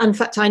sure, in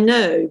fact, I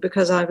know,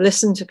 because I've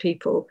listened to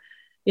people,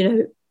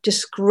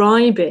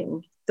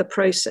 describing the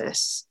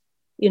process,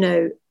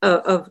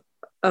 of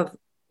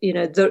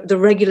the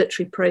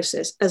regulatory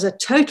process as a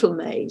total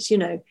maze,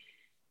 not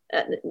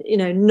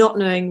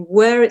knowing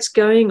where it's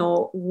going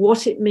or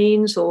what it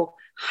means or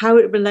how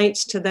it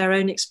relates to their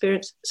own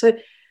experience. So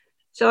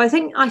I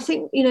think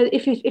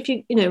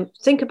if you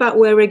think about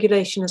where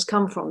regulation has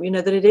come from,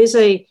 that it is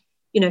a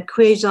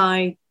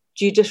quasi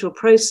judicial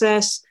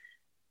process,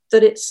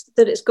 that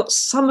it's got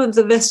some of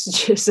the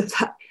vestiges of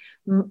that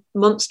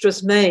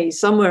monstrous maze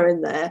somewhere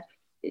in there.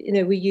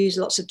 We use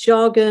lots of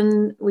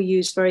jargon, we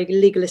use very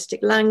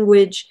legalistic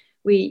language,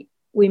 we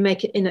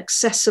make it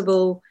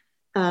inaccessible.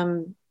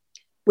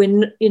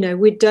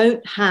 We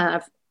don't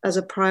have as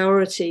a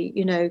priority,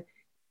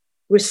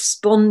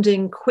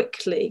 responding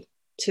quickly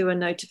to a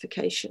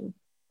notification.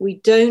 We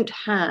don't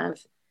have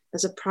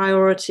as a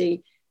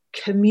priority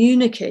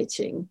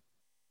communicating,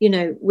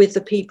 with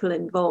the people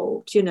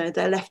involved.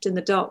 They're left in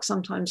the dark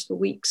sometimes for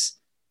weeks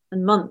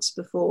and months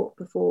before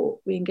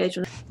we engage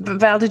with them.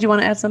 Val, did you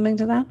want to add something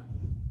to that?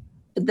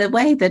 The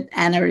way that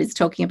Anna is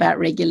talking about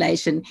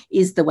regulation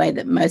is the way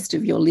that most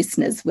of your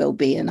listeners will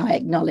be, and I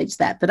acknowledge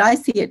that, but I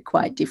see it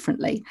quite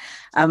differently.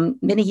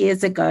 Many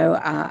years ago,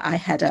 I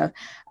had a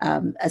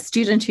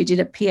student who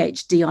did a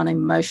PhD on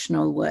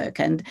emotional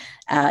work, and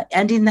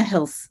in the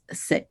health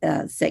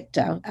sector,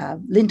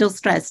 Lyndall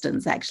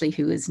Strazdins, actually,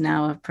 who is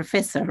now a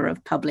professor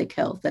of public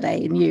health at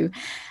ANU.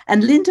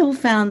 And Lyndall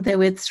found there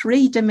were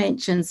 3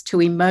 dimensions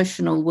to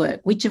emotional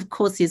work, which of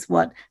course is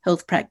what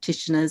health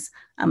practitioners,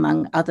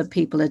 among other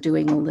people, are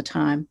doing all the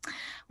time.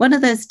 One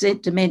of those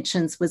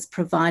dimensions was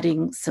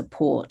providing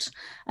support.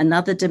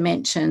 Another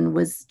dimension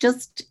was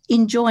just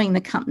enjoying the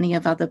company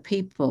of other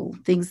people,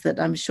 things that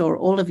I'm sure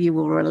all of you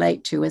will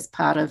relate to as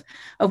part of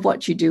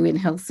what you do in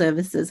health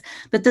services.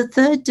 But the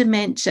third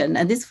dimension,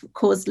 and this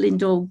caused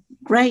Lyndall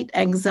great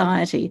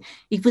anxiety,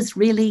 it was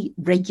really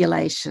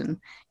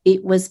regulation.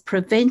 It was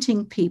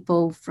preventing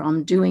people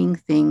from doing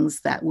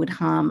things that would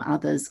harm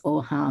others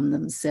or harm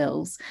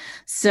themselves.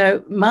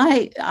 So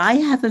I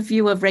have a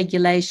view of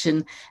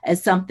regulation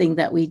as something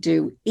that we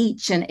do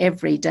each and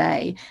every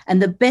day.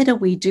 And the better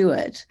we do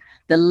it,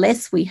 the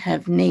less we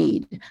have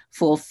need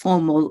for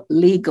formal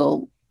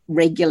legal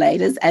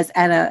regulators as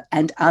Anna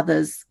and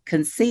others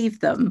conceive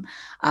them.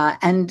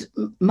 And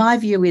my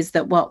view is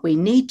that what we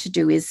need to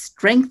do is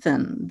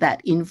strengthen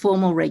that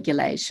informal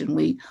regulation.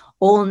 We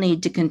all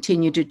need to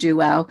continue to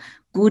do our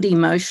good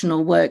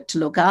emotional work to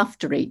look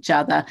after each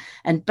other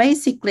and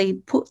basically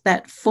put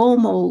that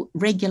formal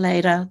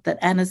regulator that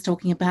Anna's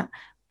talking about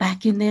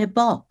back in their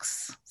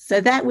box.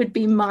 So that would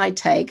be my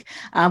take,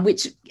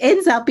 which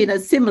ends up in a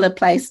similar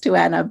place to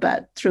Anna,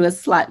 but through a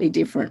slightly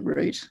different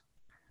route.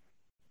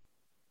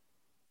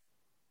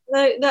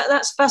 No,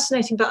 that's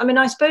fascinating. But I mean,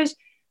 I suppose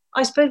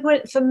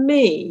for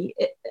me,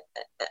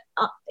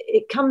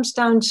 it comes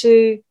down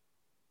to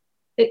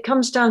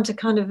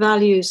kind of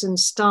values and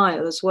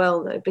style as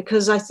well, though,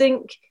 because I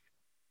think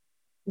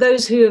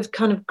those who have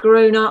kind of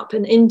grown up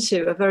and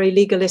into a very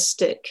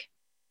legalistic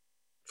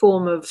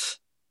form of,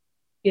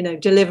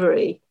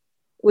 delivery,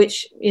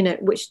 which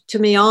to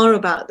me are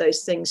about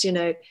those things,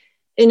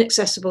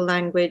 inaccessible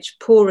language,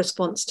 poor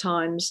response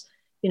times,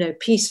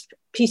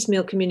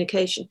 piecemeal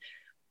communication.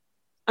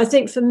 I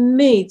think for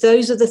me,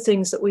 those are the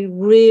things that we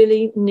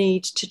really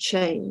need to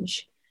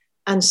change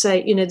and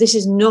say, this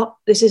is not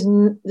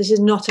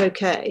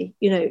okay.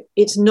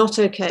 It's not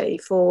okay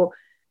for,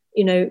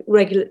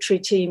 regulatory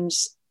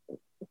teams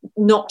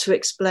not to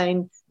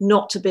explain,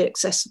 not to be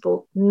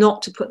accessible,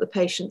 not to put the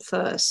patient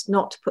first,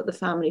 not to put the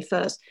family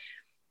first.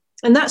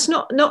 And that's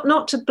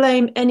not to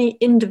blame any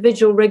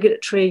individual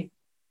regulatory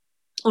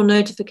or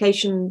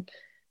notification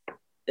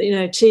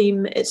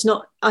team. It's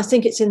not. I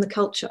think it's in the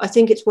culture. I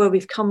think it's where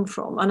we've come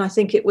from, and I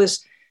think it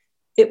was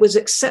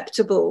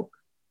acceptable,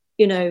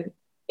 in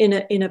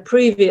a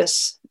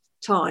previous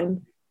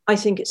time. I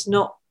think it's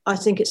not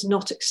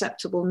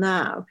acceptable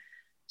now.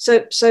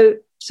 So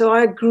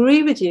I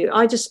agree with you.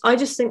 I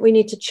just think we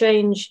need to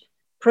change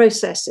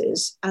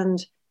processes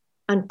and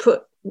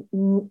put,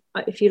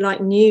 if you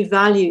like, new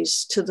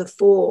values to the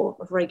fore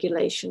of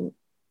regulation.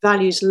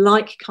 Values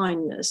like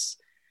kindness.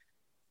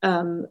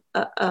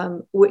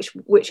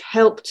 Which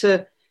help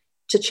to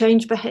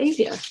change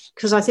behaviour,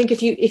 because I think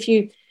if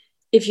you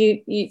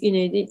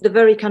the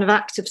very kind of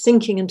act of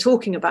thinking and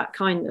talking about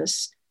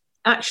kindness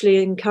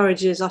actually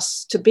encourages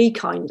us to be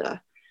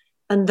kinder,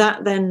 and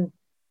that then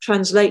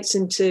translates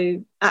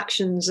into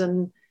actions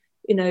and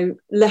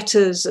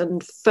letters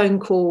and phone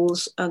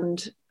calls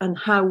and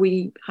how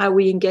we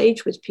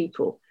engage with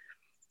people.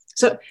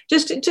 So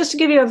just to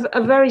give you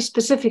a very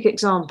specific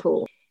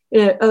example,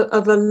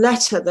 of a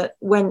letter that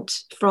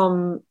went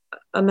from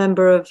a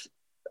member of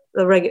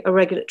a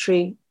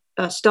regulatory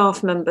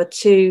staff member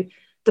to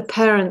the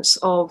parents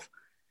of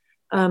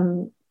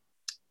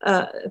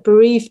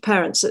bereaved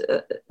parents,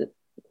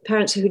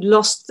 parents who'd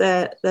lost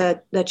their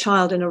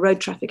child in a road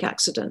traffic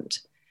accident,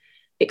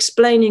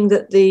 explaining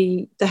that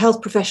the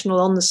health professional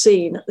on the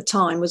scene at the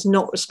time was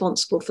not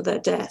responsible for their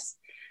death,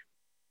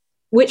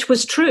 which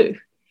was true.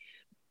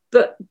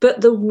 But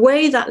the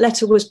way that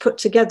letter was put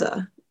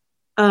together,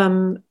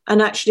 and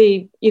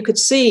actually you could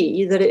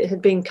see that it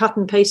had been cut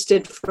and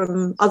pasted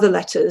from other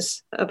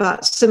letters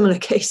about similar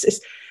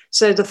cases.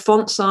 So the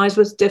font size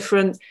was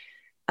different.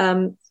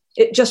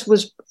 It just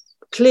was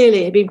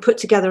clearly had been put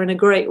together in a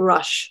great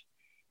rush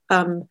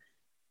and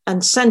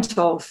sent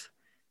off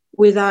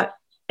without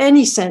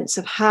any sense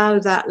of how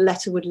that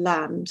letter would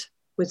land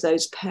with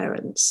those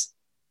parents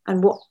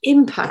and what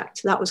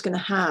impact that was going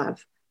to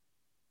have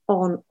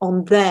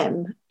on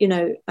them,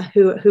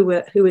 who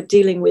were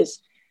dealing with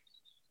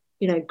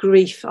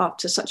grief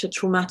after such a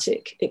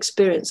traumatic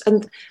experience.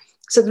 And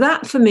so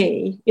that for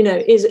me,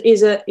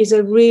 is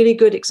a really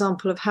good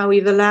example of how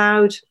we've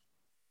allowed,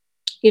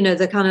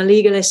 the kind of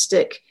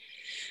legalistic,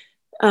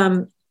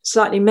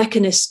 slightly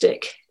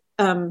mechanistic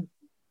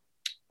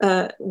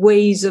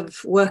ways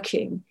of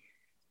working,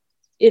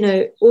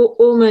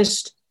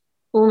 almost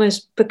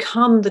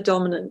become the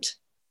dominant,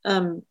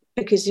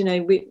 because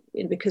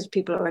because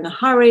people are in a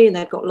hurry and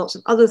they've got lots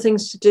of other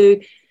things to do.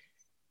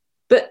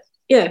 But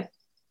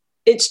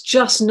it's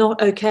just not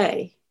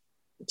okay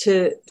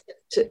to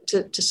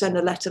send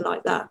a letter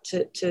like that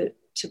to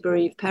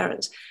bereaved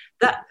parents.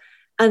 That,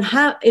 and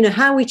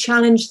how we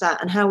challenge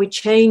that and how we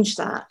change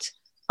that,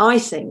 I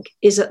think,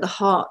 is at the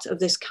heart of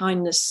this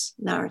kindness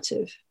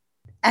narrative.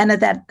 Anna,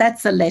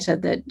 that's a letter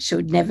that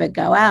should never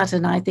go out,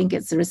 and I think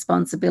it's a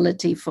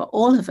responsibility for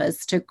all of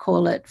us to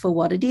call it for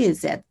what it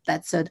is.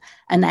 That's an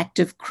act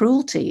of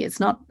cruelty. It's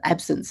not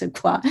absence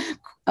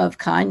of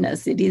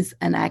kindness. It is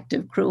an act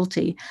of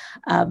cruelty.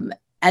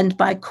 and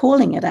by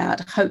calling it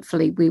out,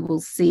 hopefully we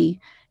will see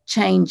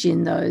change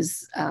in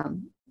those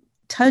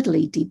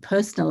totally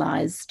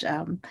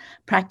depersonalized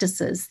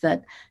practices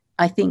that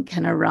I think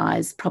can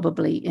arise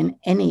probably in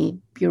any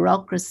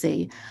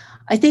bureaucracy.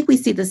 I think we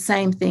see the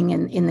same thing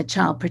in the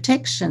child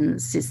protection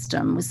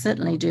system. We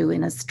certainly do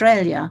in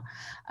Australia,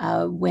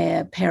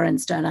 where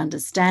parents don't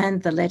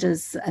understand the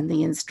letters and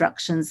the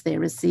instructions they're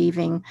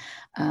receiving.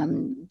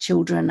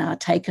 Children are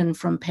taken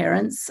from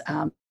parents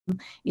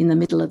in the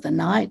middle of the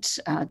night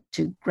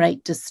to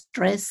great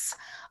distress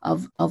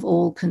of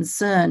all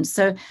concerned.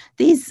 So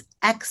these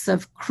acts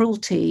of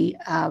cruelty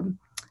are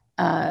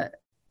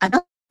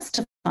not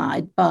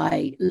justified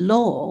by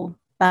law,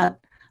 but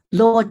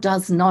law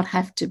does not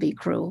have to be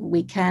cruel.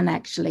 We can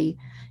actually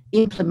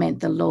implement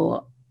the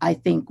law, I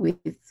think,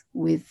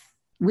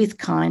 with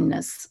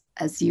kindness,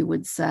 as you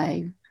would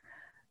say.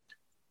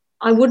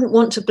 I wouldn't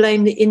want to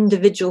blame the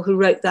individual who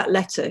wrote that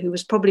letter, who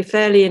was probably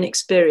fairly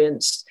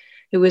inexperienced,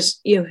 who was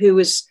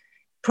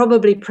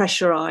probably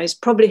pressurized,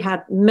 probably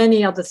had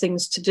many other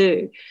things to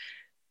do.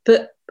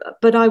 But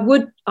I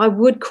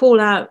would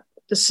call out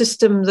the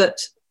system that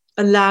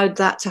allowed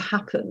that to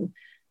happen,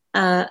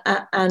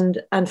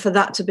 and for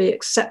that to be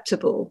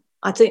acceptable.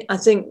 I think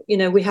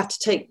we have to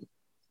take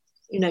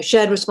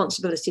shared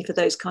responsibility for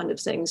those kind of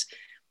things,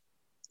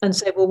 and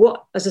say, well,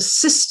 what as a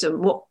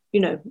system,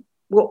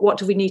 what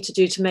do we need to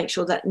do to make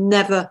sure that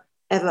never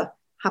ever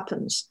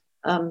happens?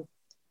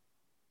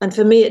 And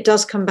for me, it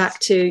does come back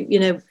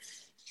to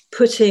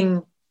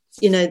putting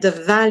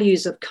the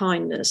values of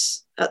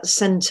kindness at the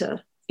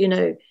center,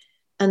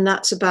 and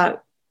that's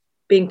about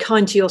being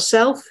kind to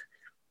yourself,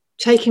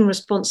 taking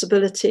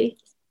responsibility,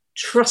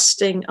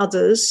 trusting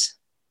others,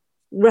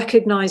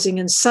 recognizing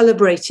and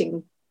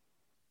celebrating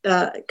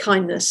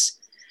kindness,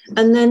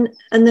 and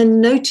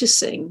then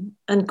noticing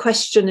and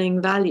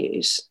questioning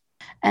values.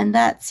 And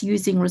that's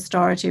using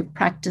restorative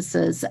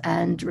practices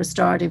and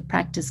restorative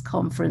practice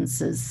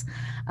conferences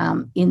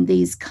in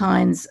these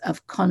kinds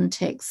of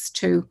contexts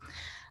to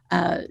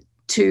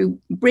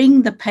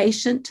bring the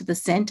patient to the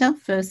centre,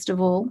 first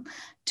of all,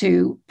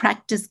 to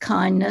practice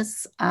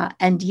kindness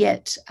and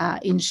yet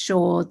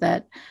ensure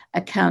that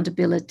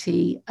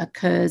accountability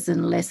occurs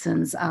and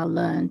lessons are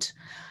learned.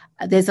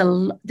 There's a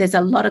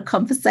lot of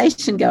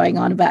conversation going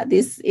on about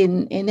this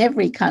in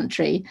every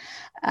country,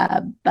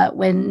 but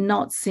we're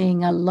not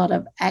seeing a lot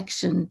of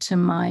action, to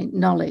my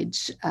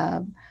knowledge,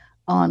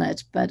 on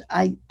it. But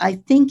I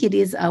think it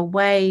is a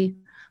way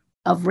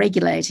of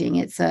regulating.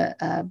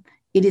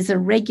 It is a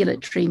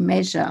regulatory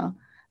measure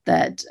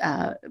that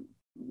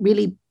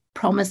really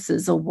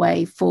promises a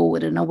way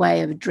forward and a way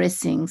of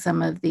addressing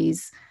some of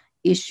these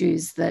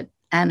issues that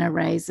Anna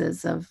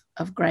raises of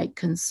great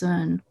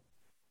concern.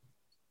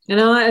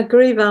 I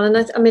agree, Val. And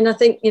I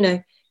think,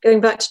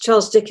 going back to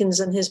Charles Dickens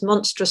and his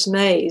monstrous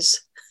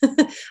maze,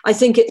 I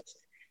think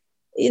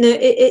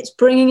it's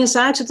bringing us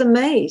out of the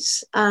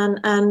maze,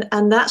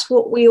 and that's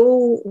what we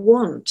all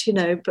want,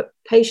 but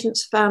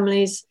patients,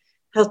 families,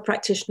 health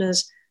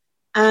practitioners,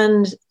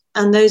 and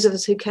those of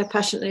us who care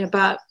passionately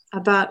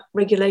about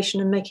regulation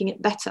and making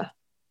it better.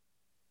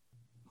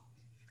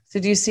 So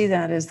do you see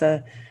that as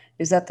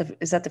is that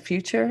the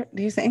future,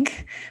 do you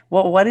think?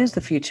 What is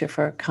the future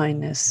for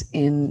kindness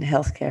in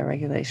healthcare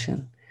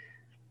regulation?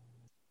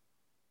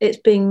 It's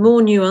being more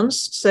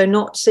nuanced, so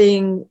not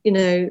seeing,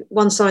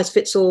 one size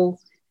fits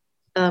all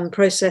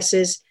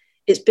processes.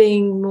 It's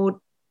being more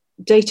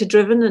data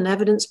driven and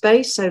evidence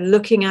based, so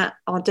looking at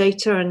our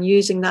data and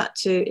using that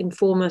to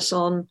inform us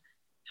on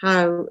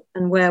how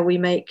and where we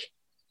make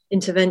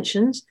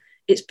interventions.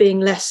 It's being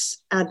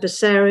less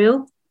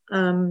adversarial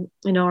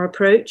in our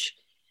approach.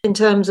 In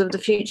terms of the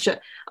future,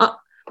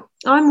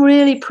 I'm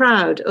really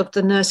proud of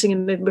the Nursing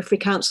and Midwifery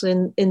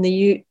Council in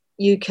the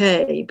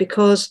UK,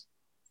 because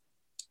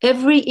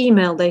every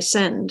email they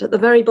send, at the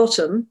very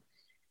bottom,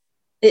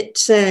 it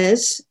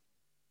says,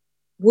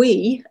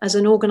 we as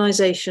an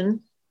organisation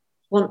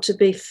want to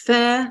be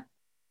fair,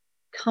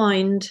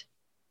 kind,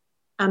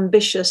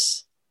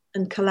 ambitious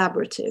and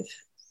collaborative.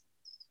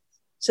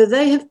 So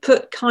they have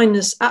put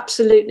kindness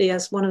absolutely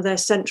as one of their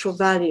central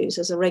values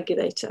as a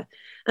regulator.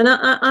 And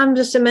I'm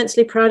just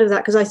immensely proud of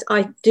that, because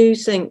I do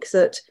think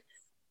that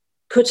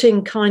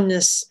putting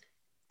kindness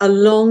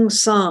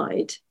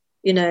alongside,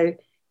 the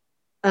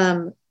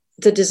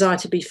desire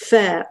to be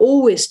fair,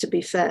 always to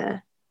be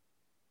fair,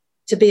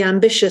 to be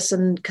ambitious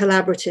and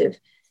collaborative,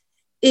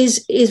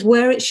 is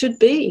where it should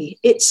be.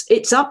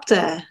 It's up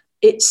there.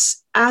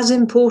 It's as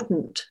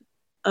important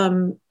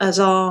as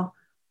our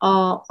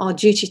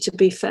duty to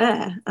be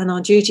fair and our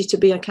duty to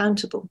be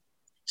accountable.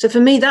 So for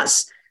me,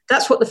 that's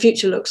what the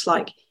future looks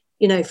like.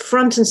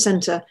 Front and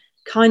center,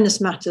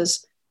 kindness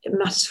matters. It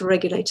matters for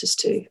regulators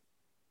too.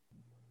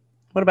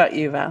 What about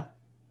you, Val?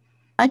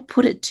 I'd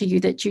put it to you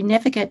that you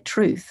never get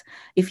truth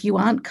if you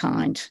aren't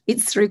kind.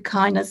 It's through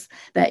kindness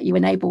that you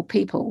enable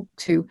people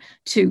to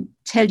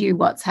tell you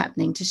what's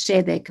happening, to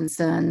share their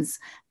concerns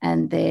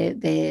and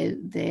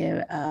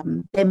their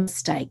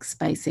mistakes,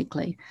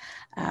 basically.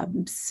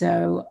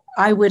 So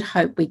I would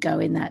hope we go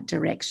in that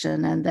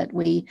direction, and that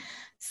we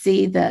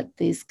see that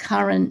this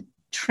current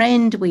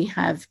trend we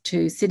have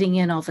to sitting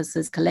in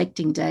offices,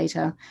 collecting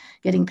data,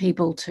 getting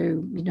people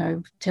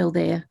to, tell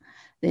their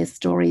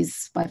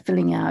stories by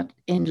filling out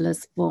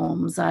endless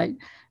forms.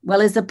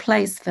 There's a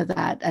place for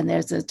that, and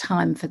there's a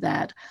time for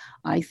that.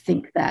 I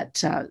think that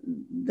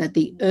that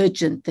the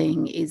urgent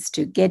thing is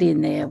to get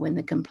in there when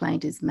the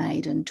complaint is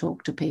made and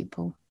talk to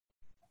people.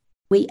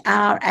 We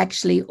are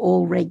actually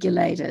all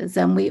regulators,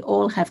 and we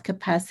all have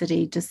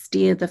capacity to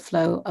steer the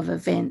flow of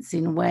events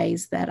in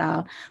ways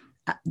that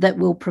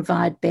will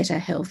provide better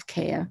health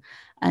care.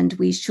 And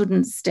we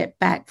shouldn't step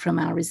back from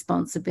our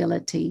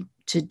responsibility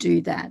to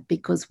do that,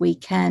 because we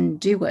can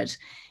do it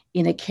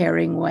in a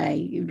caring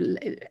way.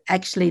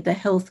 Actually, the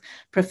health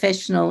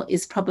professional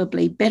is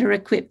probably better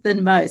equipped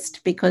than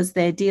most, because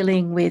they're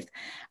dealing with,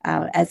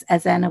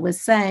 as Anna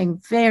was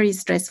saying, very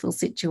stressful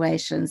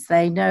situations.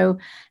 They know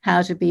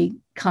how to be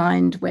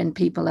kind when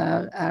people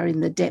are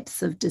in the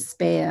depths of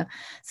despair.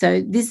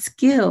 So this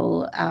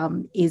skill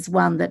is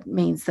one that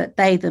means that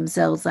they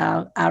themselves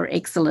are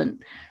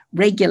excellent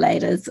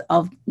regulators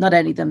of not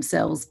only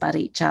themselves but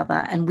each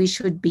other, and we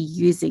should be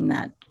using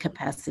that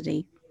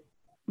capacity.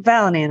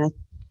 Val and Anna,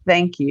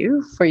 thank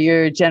you for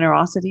your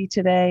generosity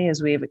today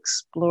as we have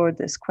explored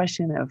this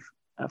question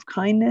of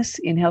kindness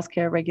in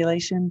healthcare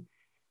regulation,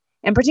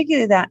 and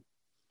particularly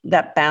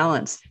that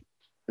balance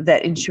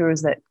that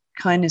ensures that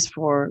kindness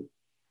for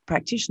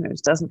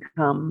practitioners doesn't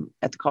come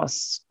at the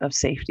cost of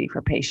safety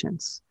for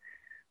patients.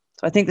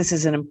 So I think this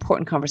is an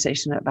important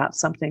conversation about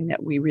something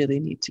that we really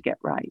need to get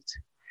right.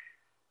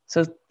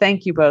 So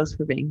thank you both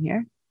for being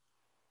here.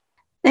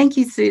 Thank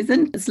you,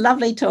 Susan. It's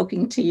lovely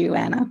talking to you,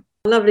 Anna.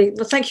 Lovely.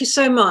 Well, thank you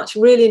so much.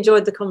 Really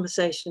enjoyed the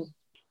conversation.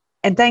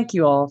 And thank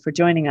you all for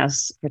joining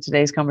us for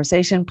today's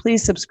conversation.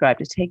 Please subscribe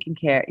to Taking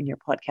Care in your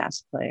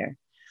podcast player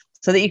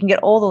so that you can get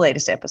all the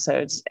latest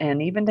episodes,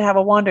 and even to have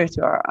a wander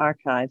through our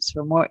archives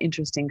for more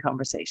interesting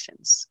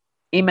conversations.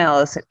 Email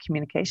us at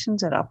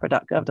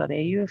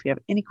communications@opera.gov.au if you have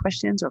any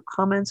questions or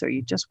comments, or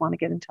you just want to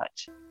get in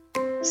touch.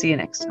 See you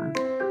next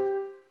time.